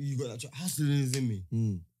know, like you got that hustling is in me.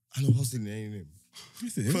 I know hustling ain't in him.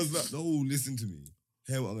 Because like, listen to me.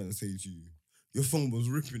 Hear what I'm gonna say to you. Your phone was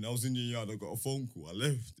ripping. I was in your yard, I got a phone call. I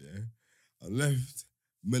left, yeah.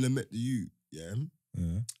 When I met the youth, yeah.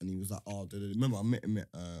 Yeah. And he was like, oh, remember I met him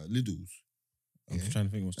at Lidl's. I'm trying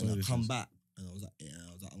to think what story And I this come is. back and I was like,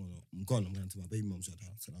 I'm gone. I'm going to my baby mum's house.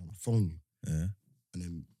 I said, I'm gonna phone you. Yeah, And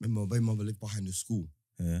then remember my baby mother lived behind the school.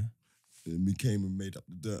 yeah, And we came and made up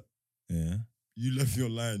the dirt. yeah. You left your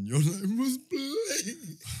line. Your line was blank.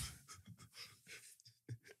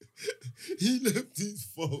 He left his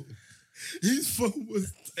phone. His phone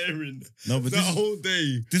was tearing No, but that whole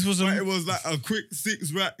day. this was But it a was like a quick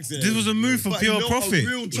 6 racks. Yeah. this was a move for But pure you know, profit. A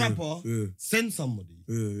real trapper Yeah. send somebody.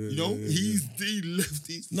 You know, he left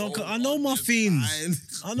his No, phone 'cause I know on my the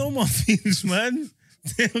fiends. side. I know my things, man.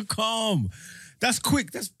 They're calm. That's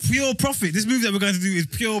quick. That's pure profit. This move that we're going to do is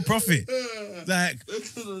pure profit. Like,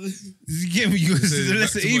 you get me? It's the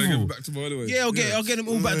lesser evil. Back tomorrow anyway. Yeah, I'll get them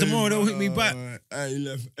all back tomorrow. They'll hit me back. And he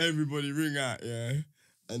left everybody ring out, yeah.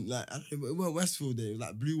 And like, we went Westfield there, it was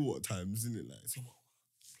like Blue Water times, isn't it? Like, so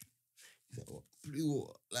what? Blue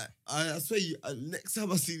Water. Like, I swear, next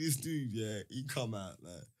time I see this dude, yeah, he come out,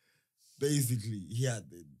 like, basically,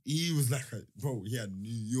 he was like he had New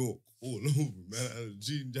York all over, man. Had a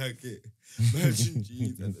jean jacket, matching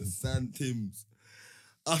jeans, and the Sand Tims.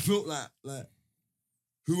 I felt like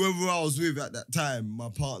whoever I was with at that time, my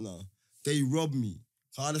partner, they robbed me.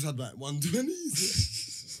 So I just had like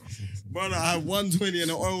 120s. Brother, I had 120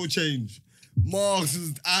 and an oil change. Marks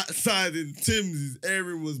was outside in Tim's, his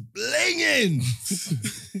area was blinging.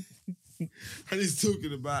 And he's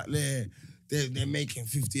talking about they're making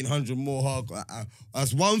 1,500 more hardcore.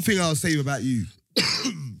 That's one thing I'll say about you.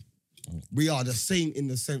 We are the same in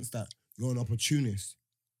the sense that you're an opportunist.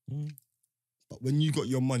 But when you got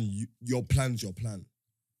your money, your plan's your plan.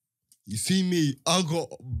 You see me, I got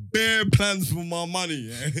bare plans for my money,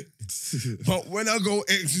 yeah? But when I go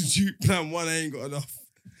execute plan one, I ain't got enough.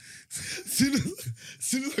 Soon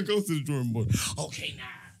as I go to the drawing board, okay,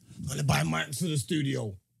 I'm gonna buy mics for the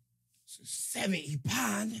studio. £70.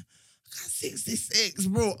 I got 66,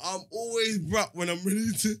 bro. I'm always bruh when I'm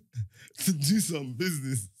ready to do some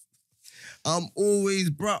business. I'm always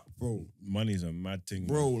bruh, bro. Money's a mad thing,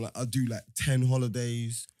 bro. Like I do like 10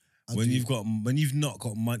 holidays. When you've not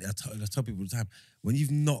got money, I tell people all the time, when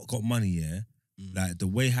you've not got money, yeah, like the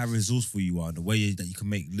way how resourceful you are, the way that you can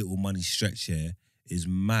make little money stretch here is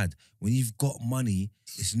mad. When you've got money,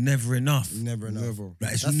 it's never enough. Never enough. Never.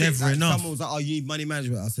 Like, it's never enough. Someone was like, "Oh, you need money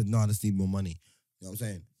management." I said, "No, I just need more money." You know what I'm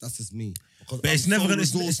saying? That's just me. But it's never gonna be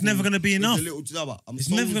enough. It's never gonna be enough.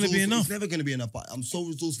 It's never gonna be enough. But I'm so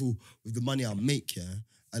resourceful with the money I make, yeah,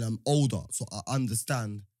 and I'm older, so I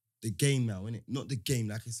understand the game now, innit? Not the game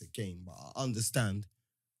like it's a game, but I understand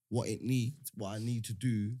what it needs, what I need to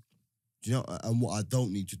do, you know, and what I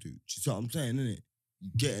don't need to do. Do you see what I'm saying, innit? You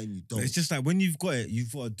get it and you don't. But it's just like when you've got it,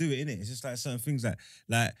 you've got to do it, innit? It's just like certain things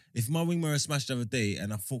like if my wing mirror smashed the other day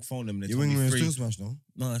and I phoned them and they your told wing me mirror free. still smashed, no?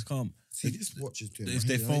 No, it's calm. See, this watch is too If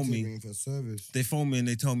they phone me, they phone me and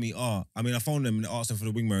they tell me, I phoned them and they asked them for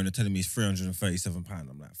the wing mirror and they're telling me it's £337.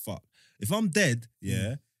 I'm like, fuck. If I'm dead,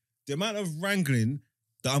 yeah, the amount of wrangling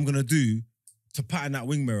that I'm gonna do to pattern that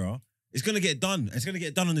wing mirror, it's gonna get done. It's gonna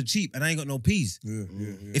get done on the cheap, and I ain't got no peas. Yeah.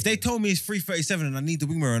 If they told me it's $337 and I need the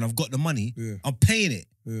wing mirror and I've got the money, Yeah. I'm paying it.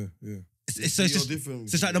 Yeah. It's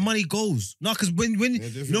just like the money goes. No, because when you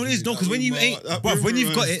know what it is, no, because when you ain't, That bruv, when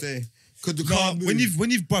you've got wing it, mirror Could the no, car move?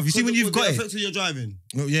 when you've bruv, you see when you've got it. Affected your driving?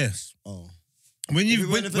 Oh, yes. Oh. When you've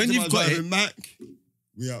got it, Mac,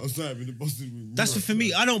 we outside with the Boston. that's for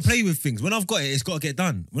me. I don't play with things. When I've got it, it's got to get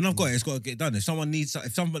done. When I've got it, it's got to get done. If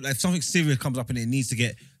something serious comes up and it needs to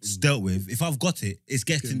get dealt with, if I've got it, it's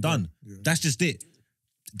getting done. Yeah. That's just it.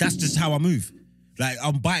 That's just how I move. Like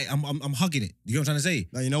I'm hugging it. You know what I'm trying to say?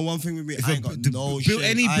 Now, you know one thing with me, If I ain't got no bill, shame.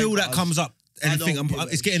 any I ain't bill got that a- comes up, I don't anything, give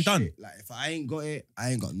it's a getting done. shit. Like if I ain't got it,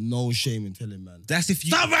 I ain't got no shame in telling man. That's if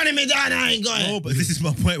you Stop running me down, I ain't got No, it. but this is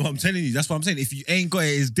my point. What I'm telling you, that's what I'm saying. If you ain't got it,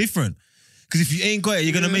 it's different. Because if you ain't got it,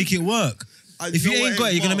 you're gonna make it work. If you ain't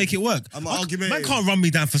got it, you're gonna make it work. I'm Man argumentative. can't run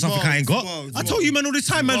me down for something I ain't got. Mark, I told you, man, all this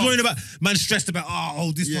time, man, worrying about, man, stressed about,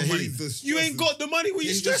 this Yeah, my money. he's the You ain't got the money. What you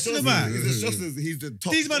He's the stressing stresses. about? He's the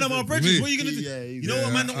top. These men are my stresses. brethren. What are you gonna do? Yeah, You know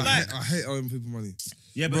what, man, don't like. I hate owing people money.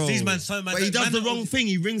 Yeah, but Bro. these man, so man, But he does man the that wrong owe- thing.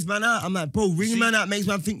 He rings man out. I'm like, bro, ring See- man out makes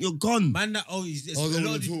man think you're gone. Man that owes I don't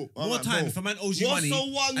wanna talk. I'm more like, time. bro, If a man owes you what's money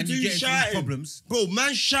the one and you dude get into these shouting? problems, Bro,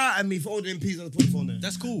 man shout at me for ordering pizza. I put the phone there.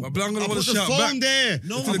 that's cool. But I'm gonna I want put to the shout phone back. there.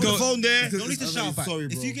 No, I but put the go- phone there. Don't need to I'm shout like, back. sorry,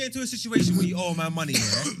 If bro. you get into a situation where you owe a man money,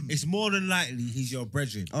 yeah, it's more than likely he's your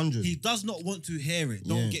brethren. 100. He does not want to hear it.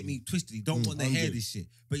 Don't Yeah. get me twisted. He don't want to hear 100. this shit.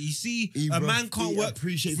 But you see, He a man rough- can't he work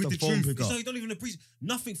appreciates with the the phone truth. pickup. So he don't even appreciate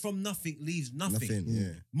nothing from nothing leaves nothing. Nothing, yeah.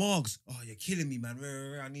 Margs, you're killing me, man.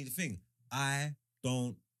 I need a thing. I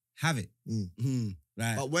don't have it. Mhm.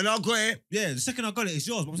 Like, But when I got it, yeah, the second I got it, it's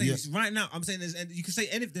yours. But I'm saying Yeah. it's right now. I'm saying there's, and you can say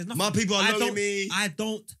anything. There's nothing. my people are I knowing don't, me. I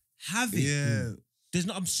don't have it. Yeah. There's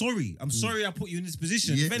not. I'm sorry. I'm sorry. I put you in this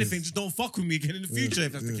position. Yeah. If anything, just don't fuck with me again in the future.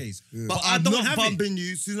 If that's the case. Yeah. But I I'm don't not have it. bumping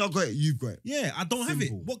you. As soon as I got it, you've got it. Yeah, I don't have it.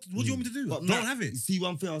 Simple. What do you want me to do? I But don't Mac, have it. You see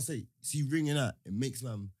one thing I'll say. See ringing out, it makes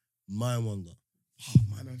man mind wonder.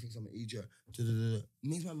 My man thinks I'm an idiot. It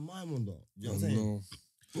makes my mind wonder. You know what I'm saying? No.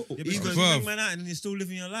 Bro, Yeah, but even- you Bruv. bring man out and you're still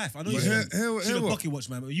living your life. I know you But should here have what? pocket watch,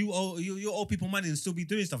 man. But you owe people money and still be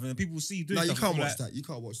doing stuff, and people see you doing No, you stuff. can't and watch be like, that. You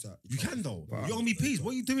can't watch that. You can though. But- You owe me peas.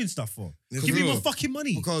 What are you doing stuff for? Yeah, Give me for my real. fucking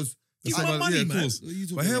money. Because Give That's me my about- money, yeah, of man. course. what are you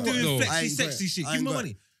talking But here about? what Doing though? I flexy, ain't got sexy it. shit. I Give ain't me my got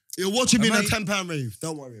money. You're watching me in a Mate. £10 rave.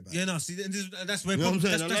 Don't worry about it. Yeah, no. See, and that's where You know what I'm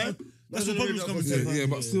saying? that's I where- That's what problems come into. Yeah,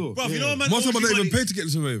 but still. Bro, you know a man Most owes of them you don't money. even pay to get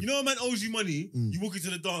to the rave. You know a man owes you money. You walk into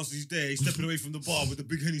the dance, he's there, he's stepping away from the bar with the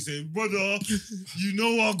big henny saying, "Brother, you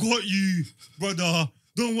know I got you, brother.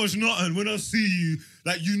 Don't watch nothing when I see you.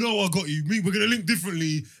 Like, you know I got you. Me, we're gonna link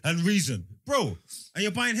differently and reason, bro. And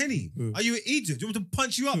you're buying henny. Are you an idiot? Do you want me to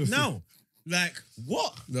punch you up now? Like,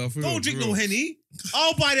 what? No, for Don't real, drink for no real. henny.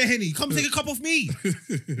 I'll buy the henny. Come take a cup off me.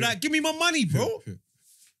 Like, give me my money, bro.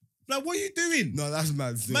 Like, what are you doing? No, that's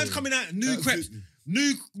mad. Still. Man's coming out, new That's crepes.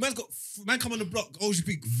 it. Man come on the block,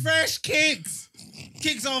 OGP, fresh kicks.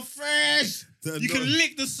 Kicks are fresh. You can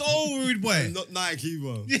lick the soul, rude boy. Not Nike,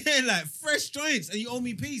 bro. Yeah, like fresh joints, and you owe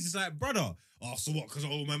me peas. It's like, brother. Oh, so what? Because I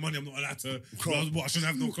owe my money, I'm not allowed to. What? I shouldn't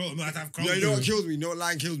have no clothes. I'm not allowed to have clothes. No, you know what kills me? You know what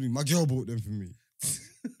line kills me? My girl bought them for me.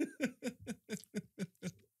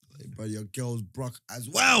 Like, bro, your girl's broke as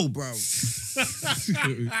well, bro.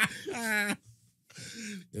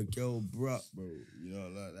 Your girl broke, bro. You know,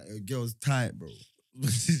 like your girl's tight, bro.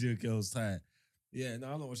 Your girl's tired. Yeah, no,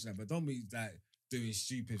 I'm not watching that. But don't be like doing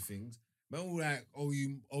stupid things. Man, all like owe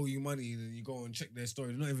you money, and then you go and check their story.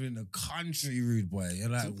 They're not even in the country, rude boy. You're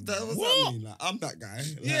like, What's what? that mean? Like, I'm that guy.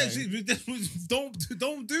 Like, Yeah,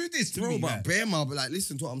 don't do this to bro, me, but like. bear my, but like,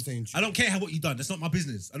 listen to what I'm saying. To I don't care what you done. That's not my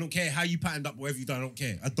business. I don't care how you patterned up whatever you done. I don't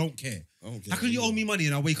care. I don't care. How can you owe me money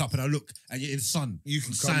and I wake up and I look and you're in sun? You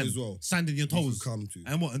can sand, come as well. Sand in your You can toes. come too.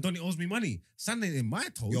 And what? And Donny owes me money. Sand ain't in my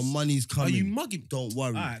toes. Your money's coming. Are you mugging? Don't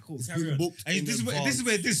worry. All right, cool. It's Carry been on. booked And in this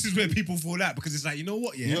advance. is where people fall out because it's like, you know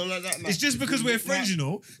what? Yeah, You know, like that, man. it's just because we're friends, you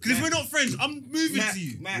know. Because if we're not friends, I'm moving to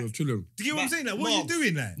you. Yo, chill him. Do you get what I'm saying? Like, what are you Marks,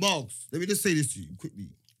 doing, like? Marks, let me just say this to you quickly.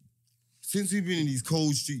 Since we've been in these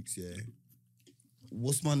cold streets, yeah,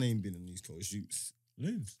 what's my name been in these cold streets?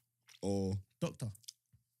 Loons. Or Doctor.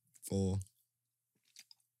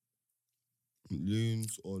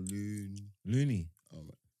 Loons or Loon. Loony. All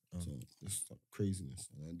right. So that's craziness.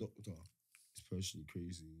 And then Doctor is personally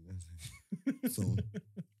crazy. So,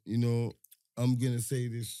 you know, I'm going to say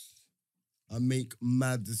this. I make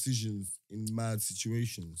mad decisions in mad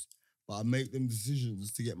situations, but I make them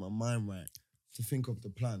decisions to get my mind right, to think of the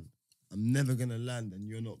plan. I'm never going to land and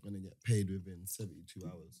you're not going to get paid within 72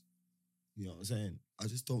 hours. You know what I'm saying? I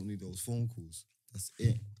just don't need those phone calls. That's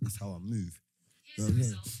it. That's how I move. You know what I'm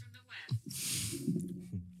saying?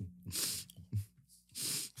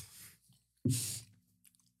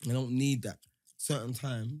 I don't need that. Certain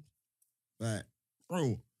time, like,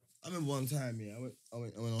 bro, I remember one time, yeah, I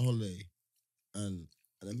went on holiday and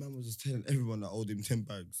the man was just telling everyone that I owed him 10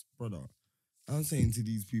 bags. Brother, I'm saying to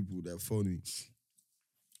these people that phone me,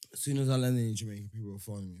 as soon as I landed in Jamaica, people were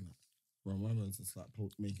phoning me like, bro, my man's just like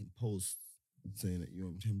making posts saying that you owe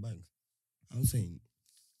him 10 bags. I'm saying,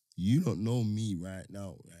 you don't know me right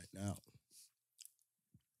now.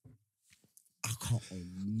 I can't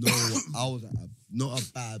know. I was at not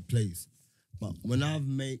a bad place. But when I've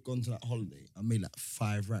gone to that holiday, I made like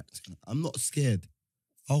 5 racks. I'm not scared.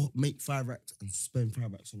 I'll make 5 racks and spend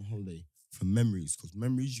 5 racks on a holiday for memories. Because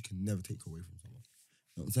memories you can never take away from someone.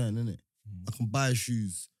 You know what I'm saying, innit? I can buy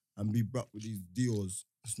shoes and be brought with these deals.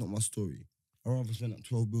 It's not my story. I'd rather spend like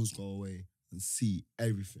 12 bills, go away and see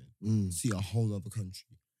everything. See a whole other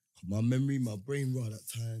country. My memory, my brain raw that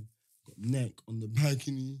time. Got neck on the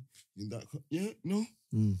balcony. In that,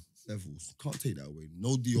 levels. Can't take that away.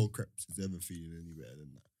 No Dior crepes is ever feeling any better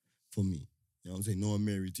than that for me. You know what I'm saying? No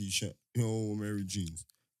Mary t-shirt. No Mary jeans.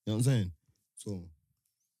 You know what I'm saying? So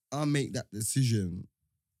I make that decision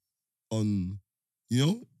on,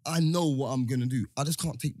 I know what I'm gonna do. I just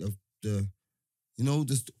can't take the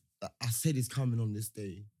I said it's coming on this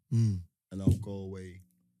day and I'll go away.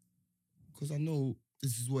 Because I know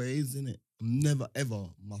this is what it is, innit? I'm never ever,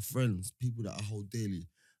 my friends, people that I hold dearly,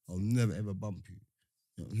 I'll never ever bump you.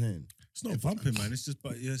 You know what I'm saying? It's not bumping, man. It's just,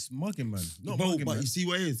 it's mugging, man. Not Bro, mugging, but man. you see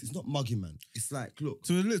what it is? It's not mugging, man. It's like, look.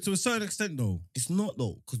 To a certain extent, though. It's not,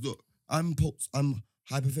 though. Because, look, I'm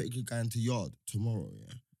hypothetically going to Yard tomorrow,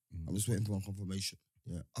 yeah? I'm just waiting for my confirmation,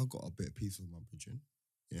 yeah? I've got a bit of peace with my bridging,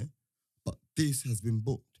 yeah? But this has been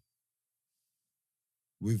booked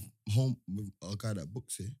with a guy that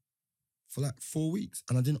books it for like 4 weeks.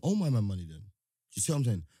 And I didn't owe my man money then. You see what I'm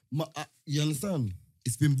saying? You understand?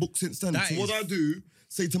 It's been booked since then. That So what I do,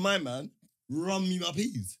 say to my man, run me my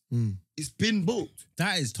peas. It's been booked.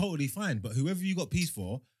 That is totally fine. But whoever you got peace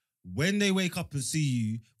for, when they wake up and see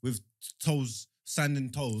you with sand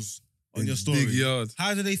and toes on your story, Big Yard.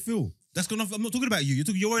 how do they feel? That's gonna. I'm not talking about you.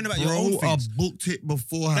 You're worrying about your own Bro, I things. booked it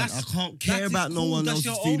beforehand. I can't care that is about no cool. one That's else's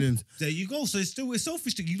your own- feelings. There you go. So it's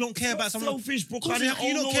selfish that you don't care about someone. Selfish, bro. Of course I didn't you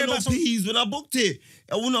owe don't no care one no about some- peas when I booked it.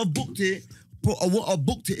 I wouldn't have booked it, bro. I wouldn't have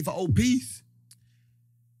booked it if I owed peas.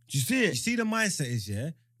 Do you see You it? see, the mindset is, yeah,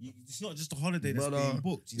 It's not just a holiday that's Brother, being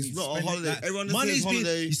booked. You it's need to not a spend it, holiday. like, Everyone money's says being-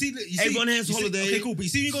 holiday. You see, Everyone has you see- holiday. Okay, cool. But you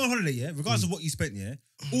see, when you go on holiday, yeah, regardless of what you spent, yeah,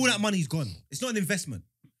 all that money's gone. It's not an investment.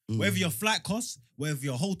 Whatever your flight costs, whatever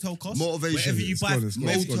your hotel costs, Motivation. whatever you It's buy, gone, it's gone,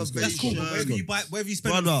 it's gone, it's gone. that's cool. But Motivation. whatever you buy, whatever you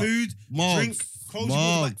spend on Brother, food, Marks, drink, clothes, you go to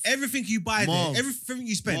buy, Marks, everything you buy there, Marks, everything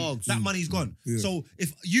you spend, Marks. that money's gone. Yeah. So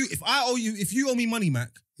if you owe me money, Mac,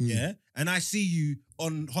 yeah, and I see you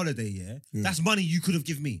on holiday, yeah, that's money you could have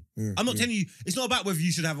given me. Yeah, I'm not telling you. It's not about whether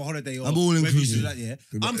you should have a holiday or I'm all whether you inclusive. should. Yeah,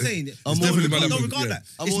 I'm saying it. I'm No, all regard inclusive, that.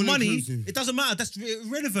 I'm It's all money. inclusive. It doesn't matter. That's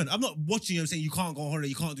irrelevant. I'm not watching you and saying you can't go on holiday,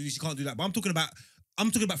 you can't do this, you can't do that. But I'm talking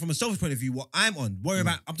about from a selfish point of view, what I'm on.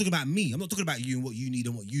 I'm talking about me. I'm not talking about you and what you need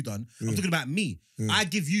and what you done. I'm talking about me. I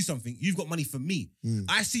give you something. You've got money for me.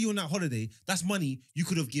 I see you on that holiday. That's money you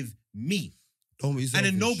could have give me. Don't be And selfish.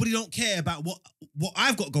 then nobody don't care about what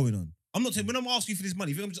I've got going on. I'm not saying when I'm asking you for this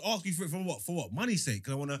money, if I'm just asking you for it for what? For what? Money's sake.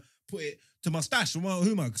 Because I want to put it to my stash. Who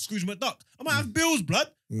am I? Scrooge McDuck. I might have bills, blood.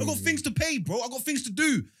 I got things to pay, bro. I got things to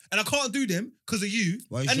do. And I can't do them because of you.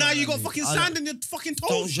 Why you And now shouting you at got me? fucking I sand don't- in your fucking Don't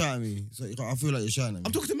toes. shout at me. So I feel like you're shouting at me.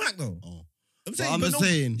 I'm talking to Mac though. Oh. I'm saying, I'm but just no,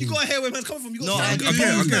 saying. you gotta hear where man's coming from. You got No, sand I in your get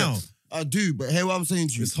it, toes I get now. I do, but hear what I'm saying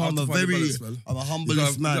to you. It's hard I'm to a find the very, balance, man. I'm a You humblest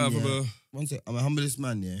gotta man. have Yeah. a- One sec, I'm a humblest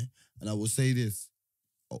man, yeah. And I will say this: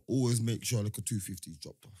 I always make sure like a 250 is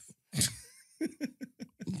dropped off.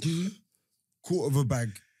 Quarter of a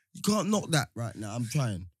bag. You can't knock that right now. I'm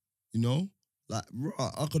trying. You know, like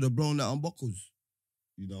right, I could have blown that on buckles.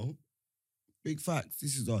 You know, big facts.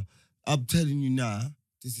 I'm telling you now.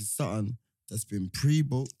 This is something that's been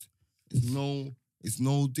pre-booked. It's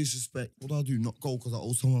no disrespect. What do I do? Not go because I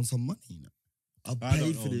owe someone some money. You know? I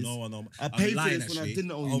paid for this. No one know. I I'm paid for lying, this when I actually.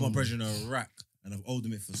 didn't owe I you owe my money. brethren a rack, and I've owed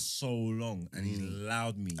him it for so long, and he's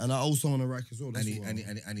allowed me. And I owe someone a rack as well. That's And,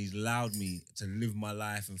 what and he's allowed me to live my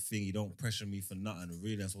life and think he don't pressure me for nothing. And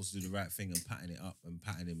really, I'm supposed to do the right thing and patting it up and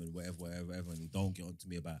patting him and whatever. And he don't get on to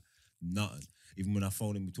me about nothing. Even when I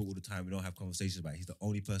phone him, we talk all the time. We don't have conversations about it. He's the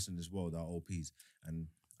only person in this world that I owe peace, and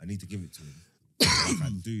I need to give it to him. Like I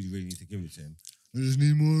do really need to give it to him. I just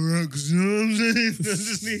need more racks. You know what I'm saying? I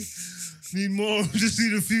just need more. Just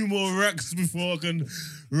need a few more racks before I can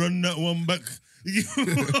run that one back. You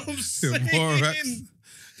know what I'm saying? More racks.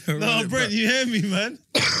 No, Brent, you hear me, man?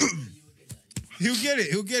 He'll get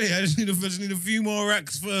it. I just need a few more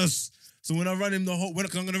racks first. So when I run him the whole,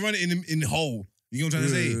 because I'm gonna run it in the hole. You know what I'm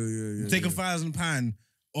trying to say? Yeah, Take £1,000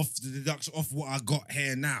 off the deduction off what I got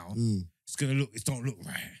here now. It's gonna look. It don't look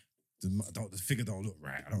right. The figure don't look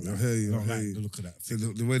right. I don't I like. hear you, I don't I hear like you. the look of that. So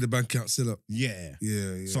Figure. the way the bank account set up. Yeah.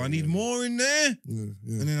 Yeah. So I need more in there, Yeah.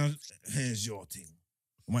 and then here's your thing.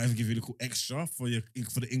 I might even give you a little extra for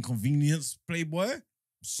the inconvenience, Playboy.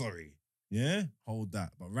 Sorry. Yeah, hold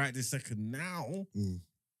that. But right this second now,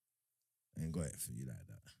 I ain't got it for you like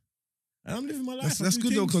that. And I'm living my life. That's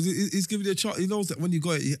good though, because he's giving you a chance. He knows that when you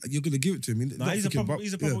got it, you're gonna give it to him. Nah, he's a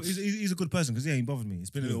good person because he ain't bothered me. It's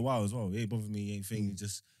been a little while as well. He ain't bothered me. He ain't thing.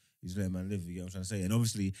 He's letting man live. You get what I'm trying to say? And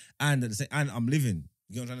obviously, and I'm living.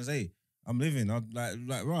 You get what I'm trying to say? I'm living.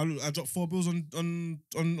 I dropped 4 bills on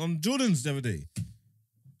Jordans the other day.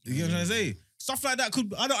 You get what I'm trying to say? Stuff like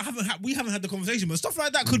that we haven't had the conversation, but stuff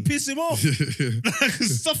like that could piss him off.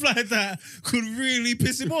 Stuff like that could really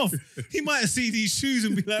piss him off. He might see these shoes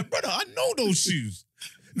and be like, brother, I know those shoes.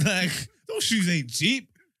 Like, those shoes ain't cheap.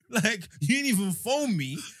 Like, you ain't even phone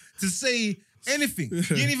me to say anything.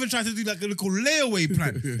 You ain't even try to do like a little layaway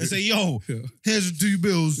plan and say, yo, here's the 2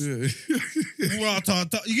 bills. Yeah.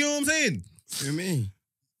 You get what I'm saying? You mean?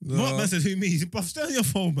 Mark man said, who me? But stay on your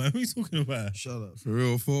phone, man. What are you talking about? Shut up. For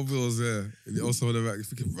real, 4 bills there. And you also on the back, you're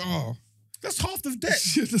thinking, raw. That's half the debt.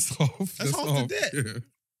 Shit, that's half. That's half the debt. Yeah.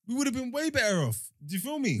 We would have been way better off. Do you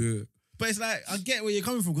feel me? Yeah. But it's like, I get where you're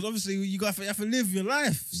coming from because obviously you have to live your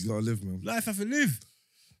life. You gotta live, man. Life have to live.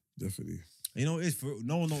 Definitely. You know, it's for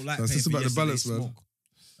no one don't like That's paying just for about the yesterday's balance, man. smoke.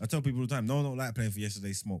 I tell people all the time, no one don't like paying for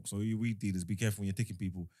yesterday's smoke. So you weed dealers, be careful when you're ticking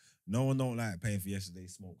people. No one don't like paying for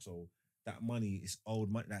yesterday's smoke. So that money is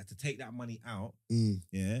old money. Like to take that money out,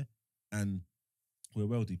 yeah. And we're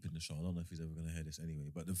well deep in the show. I don't know if he's ever gonna hear this anyway.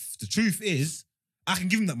 But the truth is, I can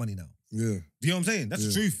give him that money now. Yeah. Do you know what I'm saying? That's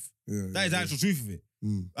the truth. Yeah. That is the actual truth of it.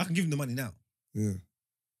 I can give him the money now. Yeah.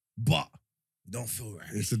 But it don't feel right.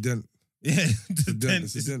 It's a dent. Yeah, it's a dent.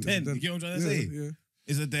 It's It's a dent. You get what I'm trying to say? Yeah.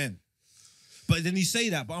 It's a dent. But then you say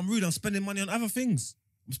that, but I'm rude. I'm spending money on other things.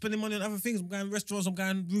 I'm going to restaurants. I'm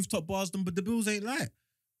going rooftop bars. But the bills ain't light.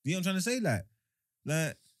 You know what I'm trying to say?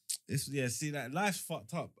 Like it's See, like life's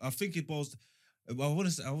fucked up. I think it boils. I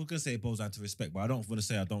was gonna say it boils down to respect, but I don't want to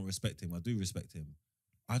say I don't respect him. I do respect him.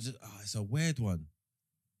 It's a weird one.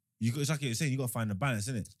 It's like you're saying, you got to find the balance,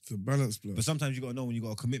 innit? It's a balance, blood. But sometimes you got to know when you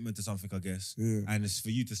got a commitment to something, I guess. Yeah. And it's for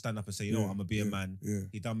you to stand up and say, you know what, I'm going to be a man. Yeah.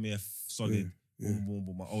 He done me a solid. Yeah. Boom, boom,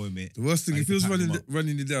 boom. I owe him it. The worst thing, I if need he to was pack him up.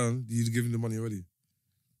 running you down, you'd give him the money already.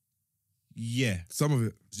 Yeah. Some of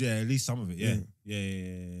it. Yeah, at least some of it. Yeah.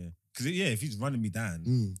 Yeah. Because, if he's running me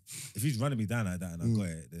down, if he's running me down like that and I got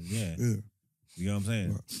it, then yeah. You know what I'm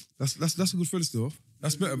saying? Right. That's a good friend still.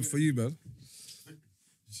 That's better for you, man.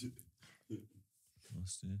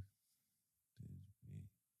 What's this?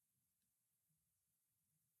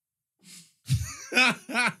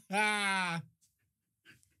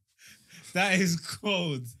 That is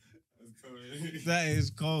cold. That is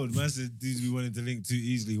cold. Man said dudes we wanted to link too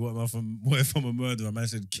easily. What if I'm a murderer? Man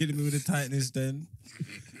said killing me with the tightness then.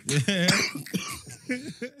 Yeah.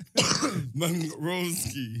 Man got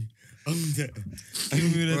Roski. I'm there.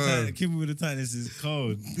 Kill me with the tightness is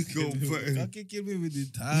cold. Go for it. Fucking kill me with the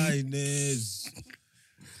tightness.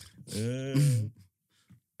 Kill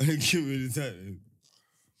me with the tightness.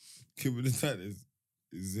 Kill me with the tightness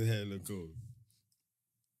is a hella cold.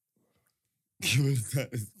 Kill me with the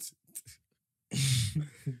tightness.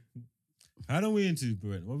 How long are we into,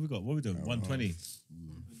 Brent? What have we got? What are we doing? 120.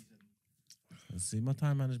 Let's see. My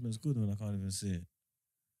time management's good when I can't even see it.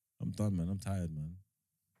 I'm done, man. I'm tired, man.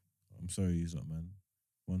 I'm sorry, you lot, man.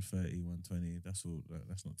 130, 120. That's all.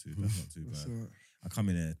 That's not too bad. Right. I come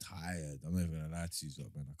in there tired. I'm not even gonna lie to you,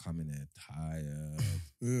 lot, man. I come in there tired.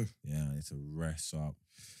 Yeah, I need to rest up.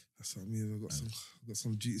 That's what I mean. I've got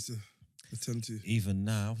some duties to attend to. Even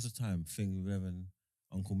now, what's the time? Thing 11.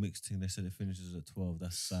 Uncle Mick's thing. They said it finishes at 12.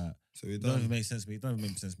 That's sad. So it It don't even make sense to me. It don't even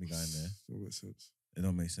make sense to me going there. That makes sense. It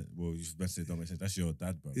don't make sense. Well, you've better say it don't make sense. That's your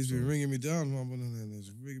dad, bro. He's So- been ringing me down, man.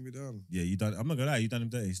 He's ringing me down. Yeah, you done. I'm not gonna lie, you done him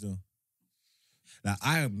dirty still. Like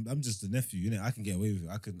I'm just a nephew, innit? I can get away with it.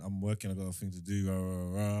 I'm working. I got a thing to do.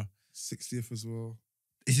 60th as well.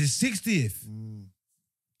 It's his 60th.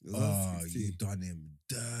 It was Oh, 60. you done him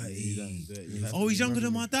dirty. He done dirty. Oh, he's younger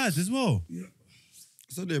than my dad as well.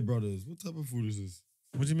 So they're brothers. What type of foolishness?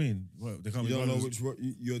 What do you mean? What, they can't You be don't know brothers?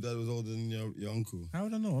 your dad was older than your uncle. How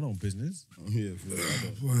would I know? I know business. Yeah, for real, I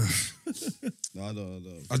don't. No, I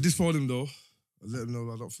don't. I did phone him though. I let him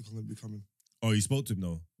know I don't think I'm going to be coming. Oh, you spoke to him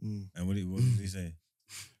though? And what did he say?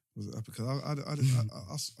 Was it because I had a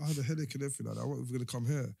headache and everything like that. I wasn't going to come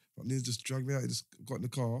here. But Neil just dragged me out. He just got in the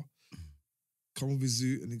car, come with his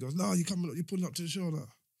zoo, and he goes, "No, you're pulling up to the show now."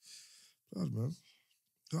 Bad, man.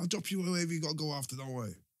 I'll drop you wherever you got to go after, don't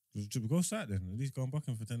worry. Go sat then. At least go and buck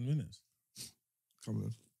him for 10 minutes. Come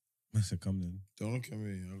then. I said, come then. Don't look at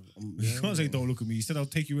me. You can't say don't look at me. You said I'll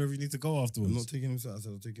take you wherever you need to go afterwards. I'm not taking him south. I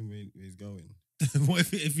said I'll take him where he's going. What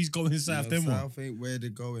if he's going south, then what? South ain't where they're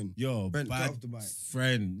going. Yo, Brent, get bad off the mic.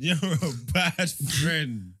 friend. You're a bad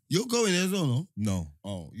friend. You're going there as well, no? No,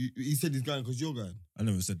 Oh, he said he's going because you're going. I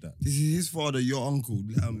never said that. This is his father, your uncle.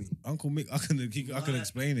 Allow me. Uncle Mick, I can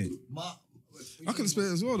explain it. I can explain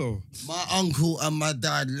it as well though. My uncle and my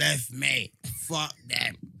dad left me. Fuck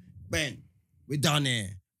them. Ben, we're done here.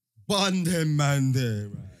 Bun them man there.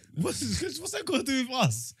 Right. What's that got to do with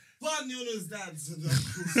us? Bun Yona's dads and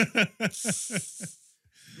uncles.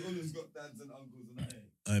 Yona's got dads and uncles and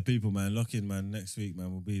that. People, man, lock in, man. Next week,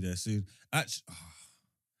 man, we'll be there soon. Actually,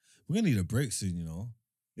 we're gonna need a break soon, you know.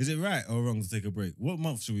 Is it right or wrong to take a break? What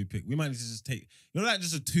month should we pick? We might need to just take, like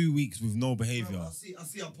just a 2 weeks with no behavior. Bro, I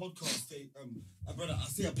see a podcast. Brother, I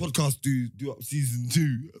see a podcast do up season 2.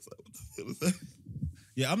 I was like, what the hell is that?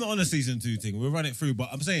 Yeah, I'm not on a season 2 thing. We'll run it through, but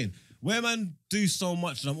I'm saying where man do so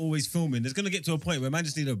much and I'm always filming, there's gonna get to a point where man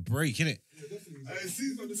just need a break, innit?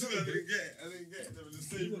 Season 2, I didn't get it. They were the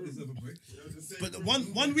same room. But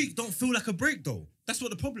one week don't feel like a break though. That's what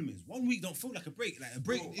the problem is. 1 week don't feel like a break. Like a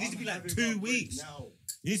break, it needs to be like 2 weeks.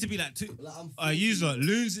 It needs to be like 2. User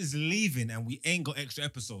Loons is leaving and we ain't got extra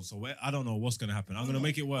episodes, so I don't know what's gonna happen. I'm gonna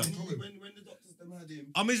make it work. When the doctors them had him,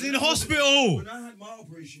 I'm in hospital. when I had my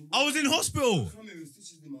operation, I was in hospital. I come here with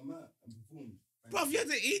stitches in my mouth and performed. Bruv, you had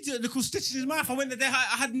to eat the little stitch in his mouth. I went there.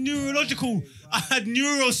 I had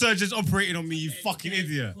neurosurgeons operating on me. You fucking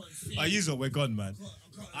idiot. We're gone, man.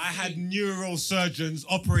 I had neurosurgeons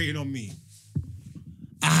operating on me.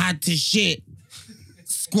 I had to shit.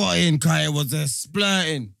 Squatting, cause it was a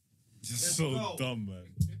splurting. Just so dumb,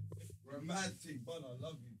 man. Romantic, but I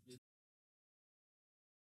love you.